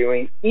serve are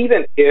doing,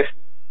 even if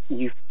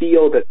you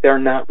feel that they're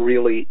not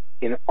really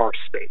in our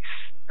space.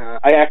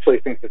 I actually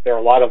think that there are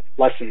a lot of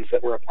lessons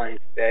that we're applying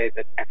today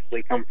that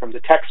actually come from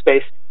the tech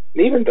space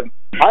and even the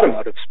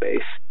automotive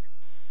space.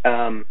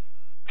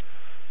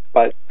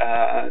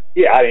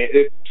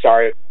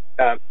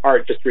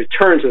 Art, just to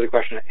return to the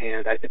question at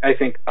hand, I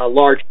think a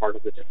large part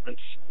of the difference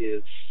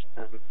is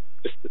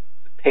just the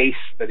pace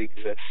that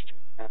exists.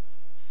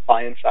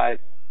 Client side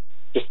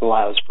just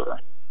allows for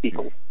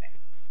people.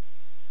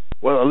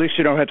 Well, at least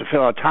you don't have to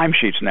fill out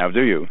timesheets now,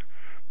 do you?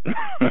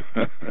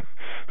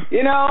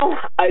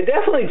 I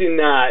definitely do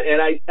not,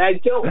 and I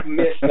don't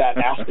miss that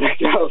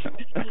aspect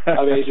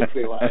of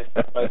agency life.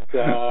 But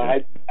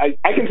I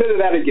consider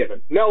that a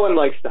given. No one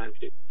likes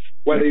timesheets,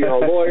 whether you're a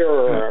lawyer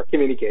or a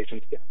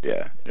communications guy.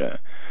 Yeah.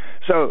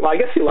 So, well, I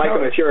guess you like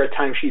them if you're a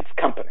timesheets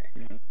company.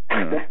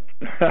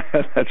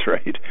 That's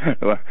right.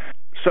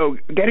 So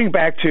getting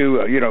back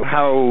to,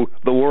 how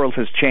the world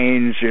has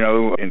changed,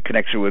 in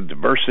connection with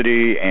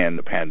diversity and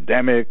the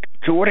pandemic,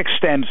 to what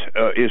extent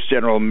is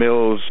General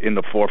Mills in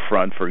the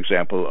forefront, for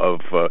example,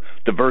 of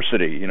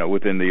diversity,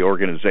 within the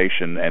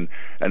organization, and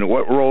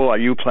what role are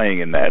you playing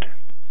in that?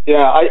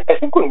 Yeah, I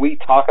think when we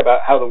talk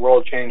about how the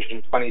world changed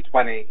in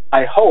 2020,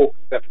 I hope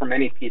that for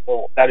many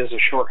people that is a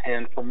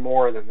shorthand for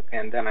more than the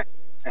pandemic.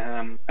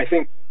 I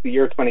think the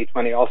year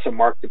 2020 also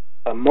marked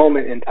a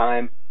moment in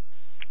time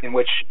in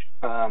which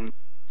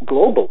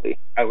globally,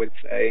 I would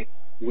say,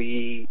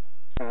 we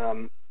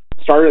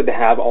started to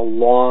have a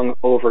long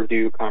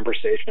overdue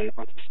conversation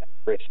on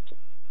systemic racism.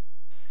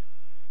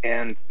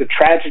 And the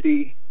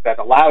tragedy that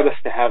allowed us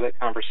to have that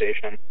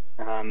conversation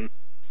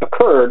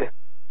occurred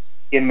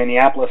in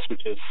Minneapolis,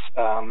 which is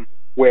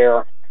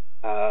where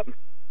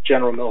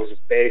General Mills is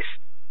based.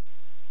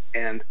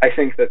 And I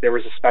think that there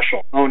was a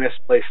special onus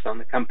placed on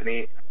the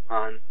company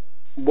on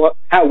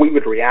how we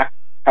would react,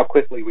 how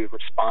quickly we would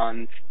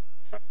respond.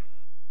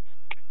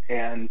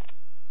 And,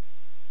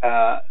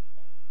 I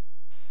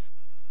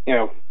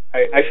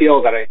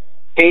feel that I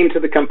came to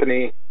the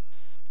company,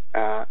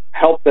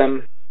 helped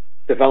them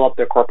develop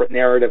their corporate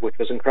narrative, which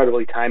was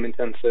incredibly time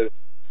intensive,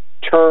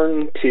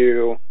 turned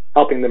to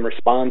helping them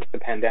respond to the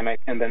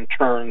pandemic, and then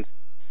turned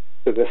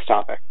to this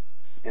topic.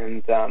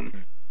 And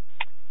none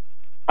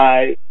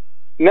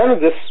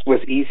of this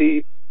was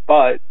easy,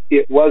 but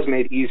it was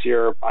made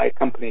easier by a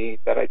company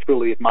that I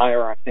truly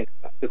admire. I think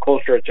the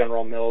culture at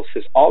General Mills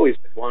has always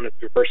been one of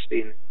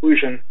diversity and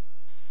inclusion.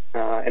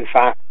 In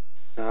fact,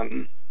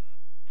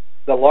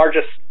 the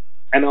largest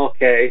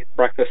MLK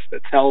breakfast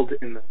that's held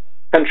in the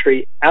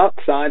country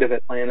outside of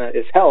Atlanta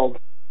is held,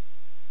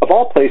 of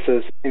all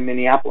places, in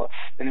Minneapolis.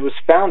 And it was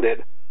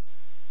founded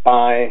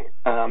by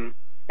an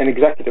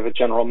executive at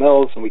General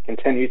Mills, and we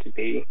continue to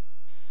be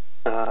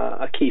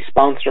a key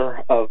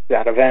sponsor of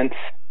that event.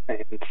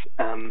 And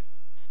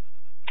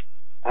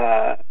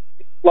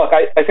look,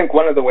 I think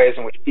one of the ways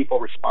in which people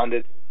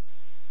responded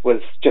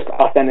was just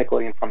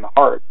authentically and from the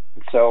heart.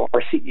 And so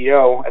our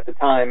CEO at the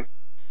time,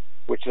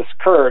 which this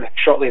occurred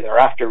shortly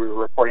thereafter, we were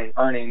reporting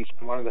earnings,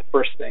 and one of the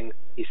first things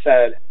he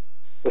said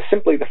was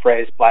simply the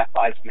phrase "Black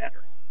Lives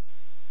Matter."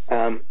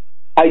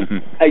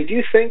 I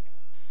do think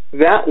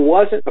that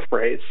wasn't a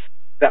phrase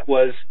that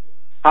was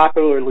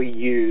popularly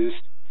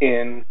used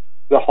in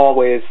the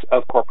hallways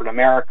of corporate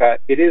America.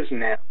 It is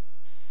now.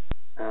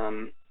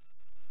 Um,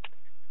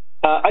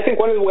 I think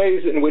one of the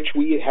ways in which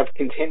we have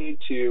continued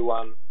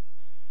to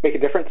make a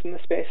difference in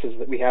this space is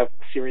that we have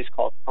a series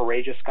called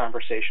Courageous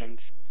Conversations,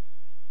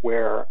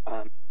 where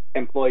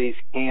employees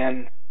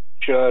can,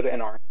 should,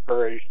 and are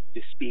encouraged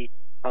to speak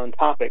on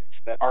topics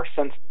that are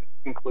sensitive,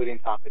 including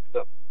topics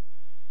of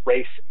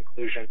race,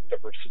 inclusion,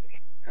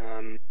 diversity.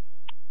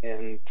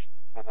 And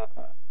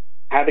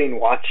having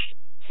watched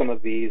some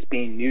of these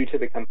being new to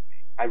the company,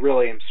 I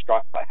really am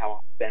struck by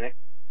how authentic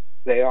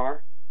they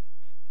are,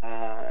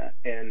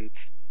 and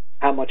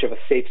how much of a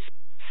safe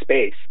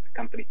space the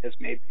company has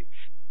made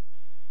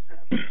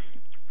these.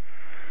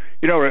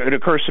 It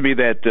occurs to me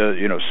that,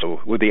 so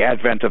with the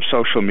advent of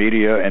social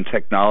media and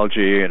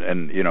technology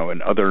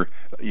and other,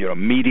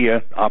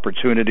 media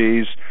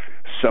opportunities,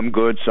 some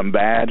good, some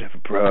bad,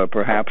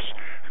 perhaps,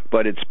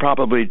 but it's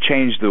probably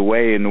changed the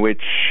way in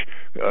which,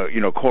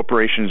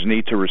 corporations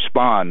need to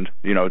respond,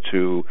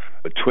 to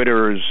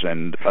Twitters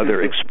and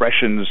other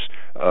expressions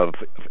of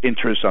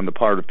interest on the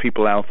part of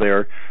people out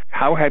there.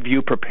 How have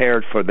you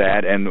prepared for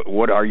that, and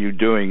what are you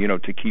doing,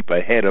 to keep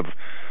ahead of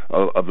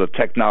the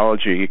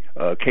technology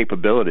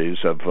capabilities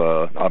of,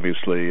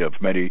 obviously, of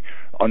many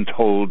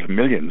untold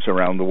millions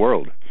around the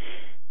world?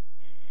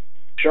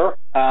 Sure.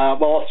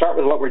 Well, I'll start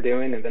with what we're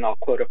doing, and then I'll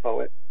quote a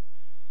poet.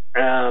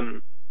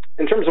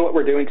 In terms of what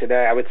we're doing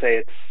today, I would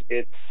say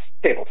it's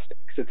table stakes.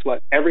 It's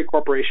what every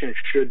corporation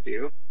should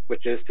do,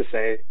 which is to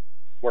say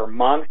we're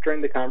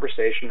monitoring the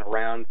conversation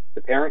around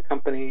the parent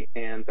company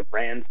and the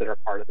brands that are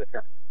part of the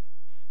parent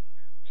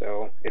company.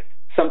 So if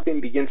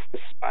something begins to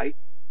spike,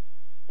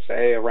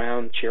 say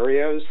around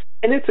Cheerios,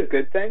 and it's a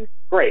good thing,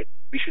 great.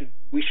 We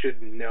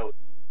should know.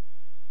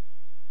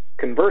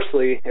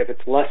 Conversely, if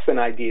it's less than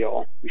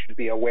ideal, we should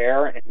be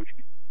aware, and we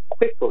should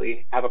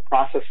quickly have a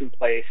process in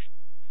place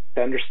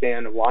to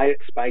understand why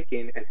it's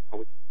spiking and how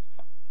we can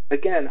stop.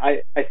 Again,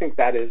 I think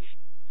that is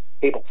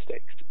table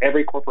stakes.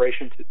 Every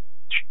corporation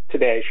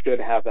today should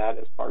have that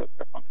as part of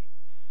their function.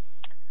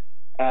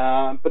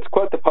 But to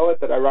quote the poet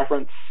that I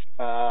reference,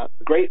 the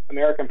great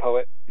American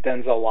poet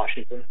Denzel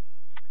Washington,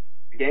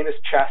 the game is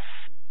chess,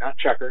 not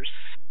checkers.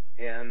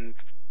 And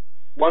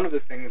one of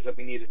the things that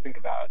we need to think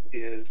about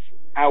is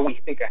how we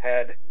think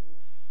ahead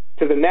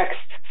to the next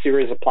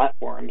series of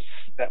platforms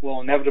that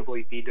will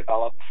inevitably be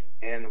developed,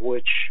 and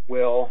which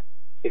will,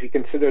 if you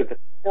consider the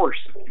course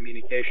of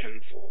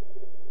communications,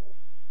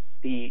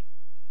 be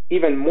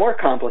even more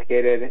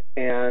complicated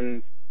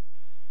and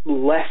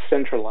less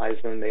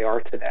centralized than they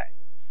are today.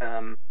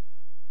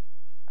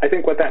 I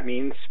think what that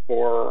means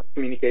for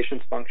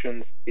communications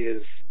functions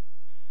is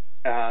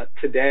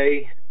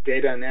today,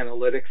 data and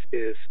analytics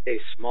is a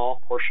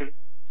small portion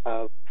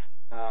of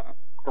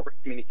corporate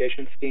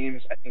communications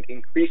teams. I think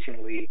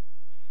increasingly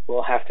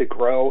will have to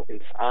grow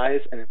in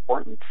size and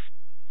importance.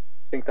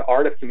 I think the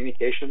art of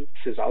communications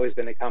has always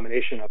been a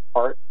combination of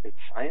art and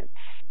science.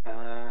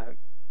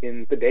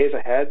 In the days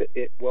ahead,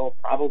 it will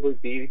probably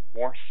be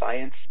more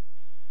science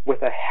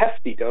with a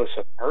hefty dose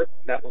of art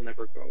that will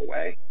never go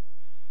away.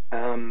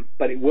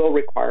 But it will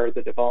require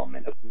the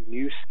development of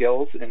new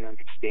skills and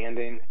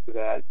understanding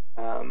that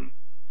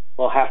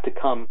will have to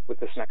come with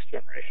this next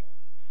generation,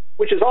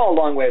 which is all a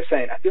long way of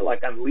saying I feel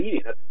like I'm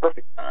leading at the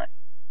perfect time.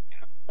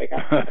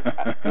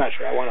 I'm not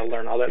sure I want to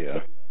learn all that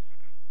stuff.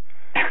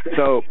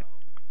 So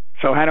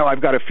Jano,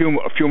 I've got a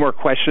few more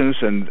questions,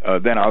 and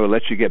then I will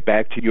let you get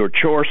back to your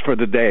chores for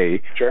the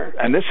day. Sure.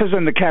 And this is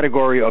in the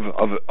category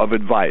of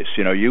advice.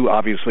 You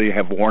obviously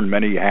have worn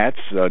many hats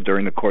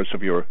during the course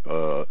of your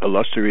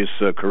illustrious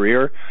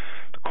career.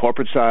 The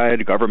corporate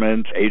side,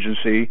 government,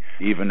 agency,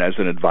 even as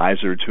an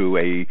advisor to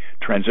a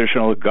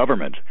transitional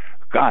government.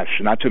 Gosh,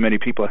 not too many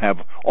people have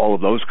all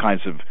of those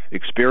kinds of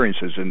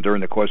experiences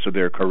during the course of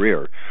their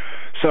career.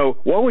 So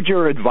what would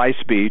your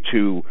advice be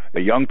to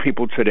the young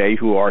people today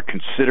who are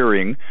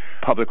considering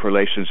public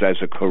relations as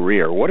a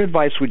career? What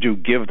advice would you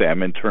give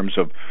them in terms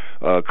of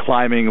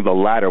climbing the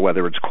ladder,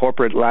 whether it's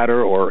corporate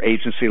ladder or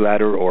agency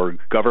ladder or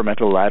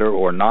governmental ladder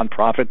or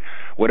nonprofit,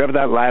 whatever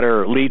that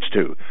ladder leads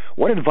to?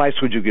 What advice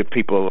would you give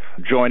people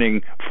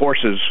joining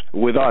forces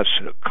with us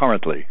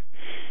currently?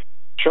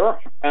 Sure.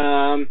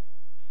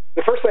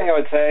 The first thing I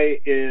would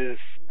say is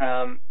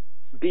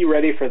be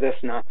ready for this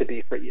not to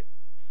be for you.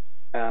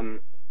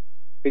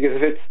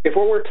 Because if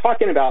we're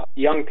talking about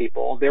young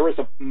people, there was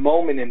a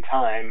moment in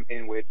time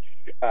in which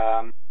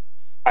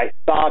I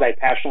thought I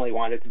passionately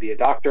wanted to be a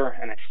doctor,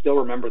 and I still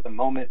remember the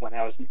moment when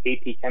I was in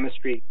AP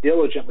chemistry,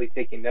 diligently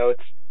taking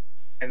notes,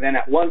 and then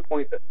at one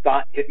point the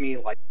thought hit me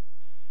like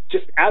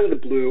just out of the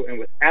blue and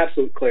with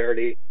absolute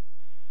clarity,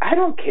 I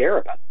don't care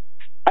about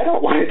this. I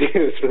don't want to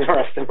do this for the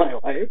rest of my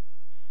life.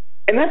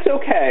 And that's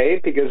okay,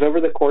 because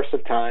over the course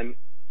of time,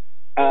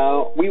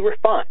 we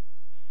refine.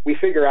 We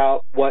figure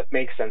out what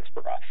makes sense for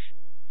us.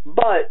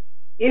 But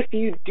if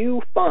you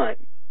do find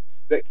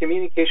that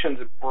communications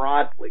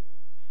broadly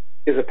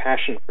is a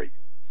passion for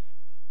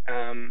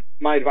you,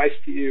 my advice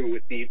to you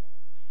would be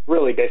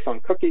really based on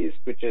cookies,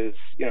 which is,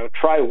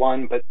 try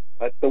one, but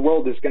but the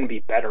world is going to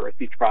be better if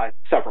you try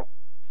several.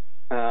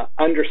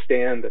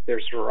 Understand that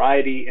there's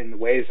variety in the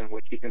ways in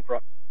which you can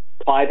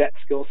apply that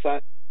skill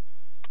set.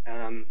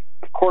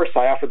 Of course,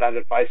 I offer that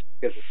advice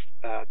because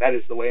that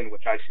is the way in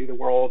which I see the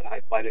world. I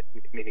applied it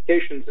in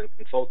communications and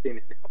consulting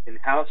and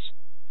in-house.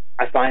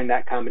 I find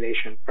that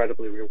combination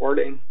incredibly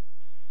rewarding.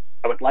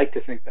 I would like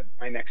to think that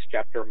my next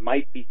chapter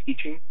might be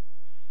teaching,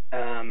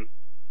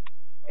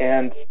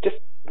 and just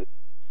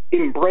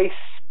embrace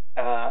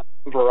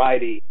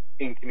variety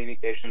in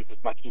communications as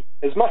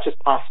much as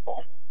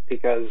possible.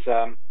 Because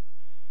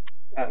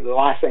the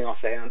last thing I'll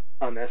say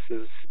on this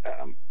is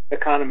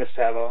economists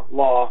have a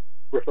law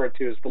referred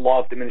to as the law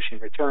of diminishing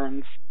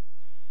returns,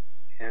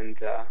 and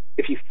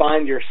if you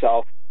find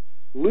yourself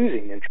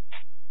losing interest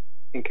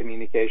in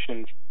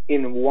communications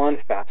in one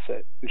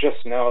facet,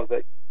 just know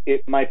that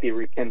it might be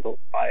rekindled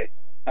by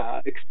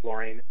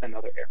exploring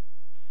another area.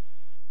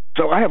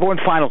 So I have one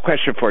final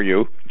question for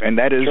you, and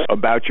that is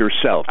about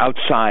yourself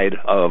outside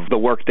of the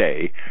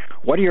workday.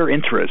 What are your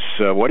interests?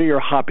 What are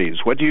your hobbies?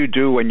 What do you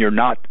do when you're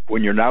not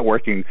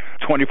working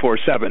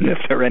 24/7? If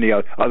there are any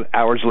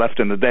hours left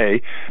in the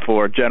day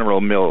for General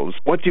Mills,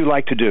 what do you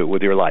like to do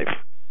with your life?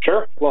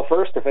 Sure. Well,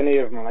 first, if any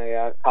of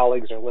my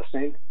colleagues are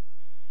listening,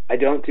 I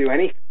don't do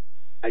anything.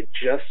 I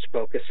just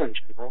focus on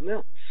General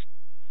Mills.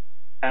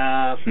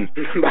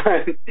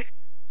 But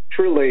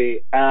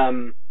truly,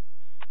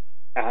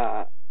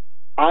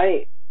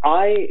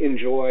 I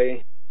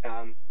enjoy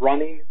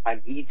running. I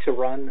need to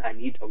run. I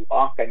need to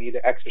walk. I need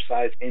to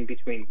exercise in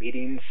between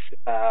meetings.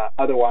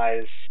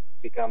 Otherwise,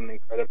 become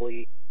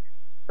incredibly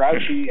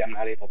grouchy. I'm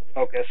not able to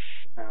focus.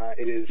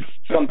 It is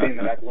something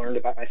that I've learned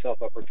about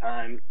myself over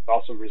time. It's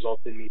also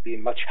resulted in me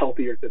being much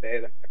healthier today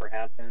than I ever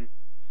have been.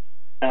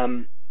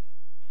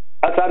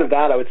 Outside of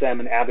that, I would say I'm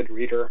an avid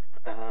reader.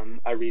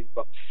 I read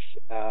books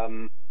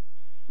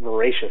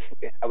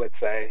voraciously, I would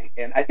say.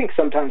 And I think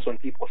sometimes when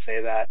people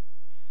say that,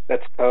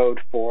 that's code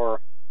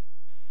for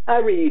I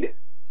read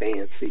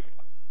fancy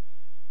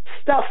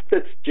stuff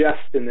that's just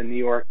in the New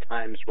York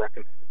Times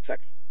recommended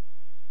section.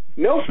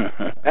 Nope,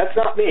 that's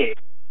not me.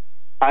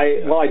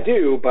 I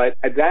do, but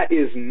that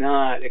is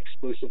not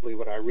exclusively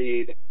what I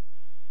read.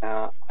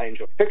 I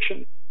enjoy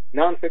fiction,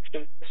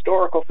 nonfiction,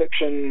 historical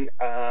fiction,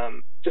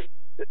 just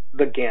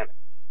the gamut.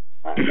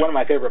 One of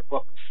my favorite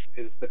books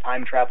is The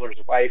Time Traveler's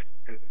Wife,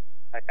 and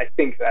I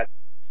think that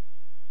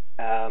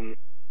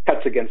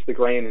cuts against the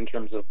grain in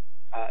terms of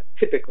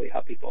typically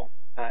how people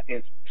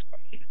answer this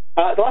question.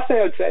 The last thing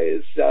I would say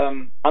is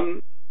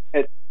I'm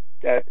at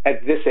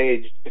this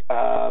age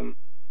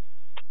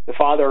the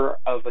father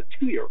of a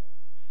 2-year-old,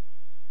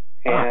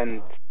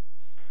 and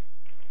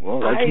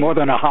well, that's more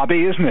than a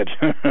hobby, isn't it?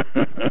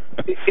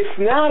 It's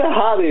not a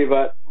hobby,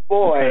 but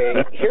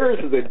boy, here's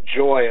the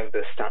joy of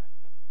this time.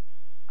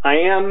 I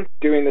am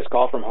doing this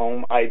call from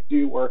home. I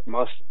do work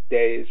most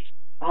days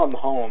from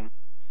home,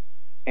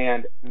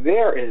 and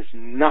there is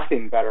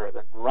nothing better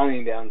than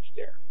running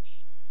downstairs,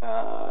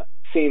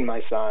 seeing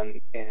my son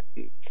and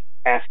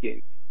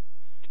asking,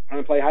 do you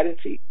want to play hide and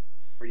seek?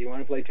 Or do you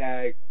want to play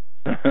tag?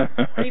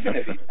 Or even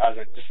if he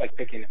doesn't, just like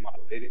picking him up.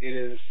 It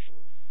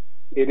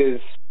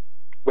is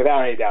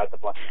without any doubt the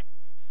blessing.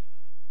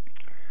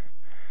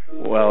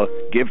 Well,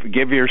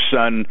 give your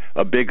son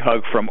a big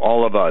hug from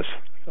all of us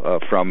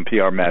from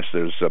PR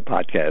Masters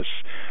podcast.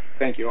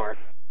 Thank you, Art.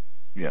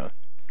 Yeah.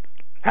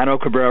 Jano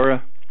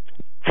Cabrera,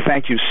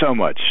 thank you so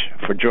much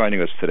for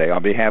joining us today.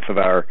 On behalf of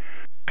our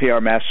PR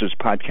Masters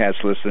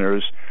podcast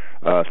listeners,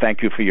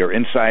 thank you for your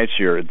insights,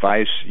 your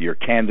advice, your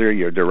candor,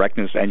 your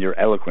directness, and your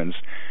eloquence,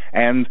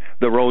 and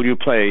the role you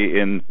play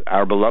in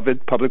our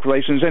beloved public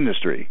relations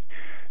industry.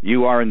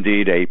 You are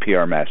indeed a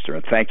PR master,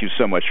 and thank you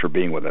so much for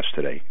being with us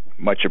today.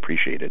 Much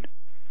appreciated.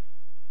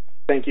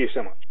 Thank you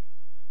so much.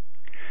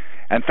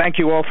 And thank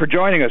you all for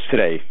joining us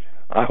today.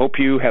 I hope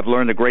you have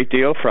learned a great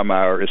deal from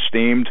our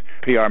esteemed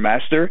PR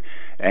master.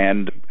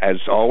 And as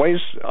always,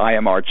 I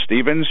am Art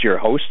Stevens, your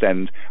host,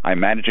 and I'm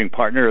managing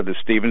partner of the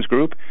Stevens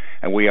Group,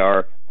 and we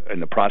are in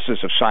the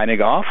process of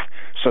signing off.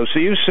 So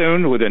see you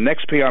soon with the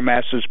next PR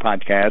Masters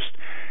podcast.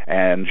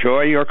 And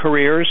enjoy your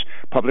careers.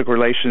 Public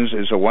relations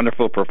is a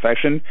wonderful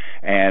profession,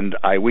 and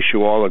I wish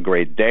you all a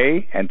great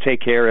day, and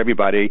take care,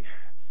 everybody.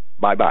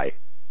 Bye-bye.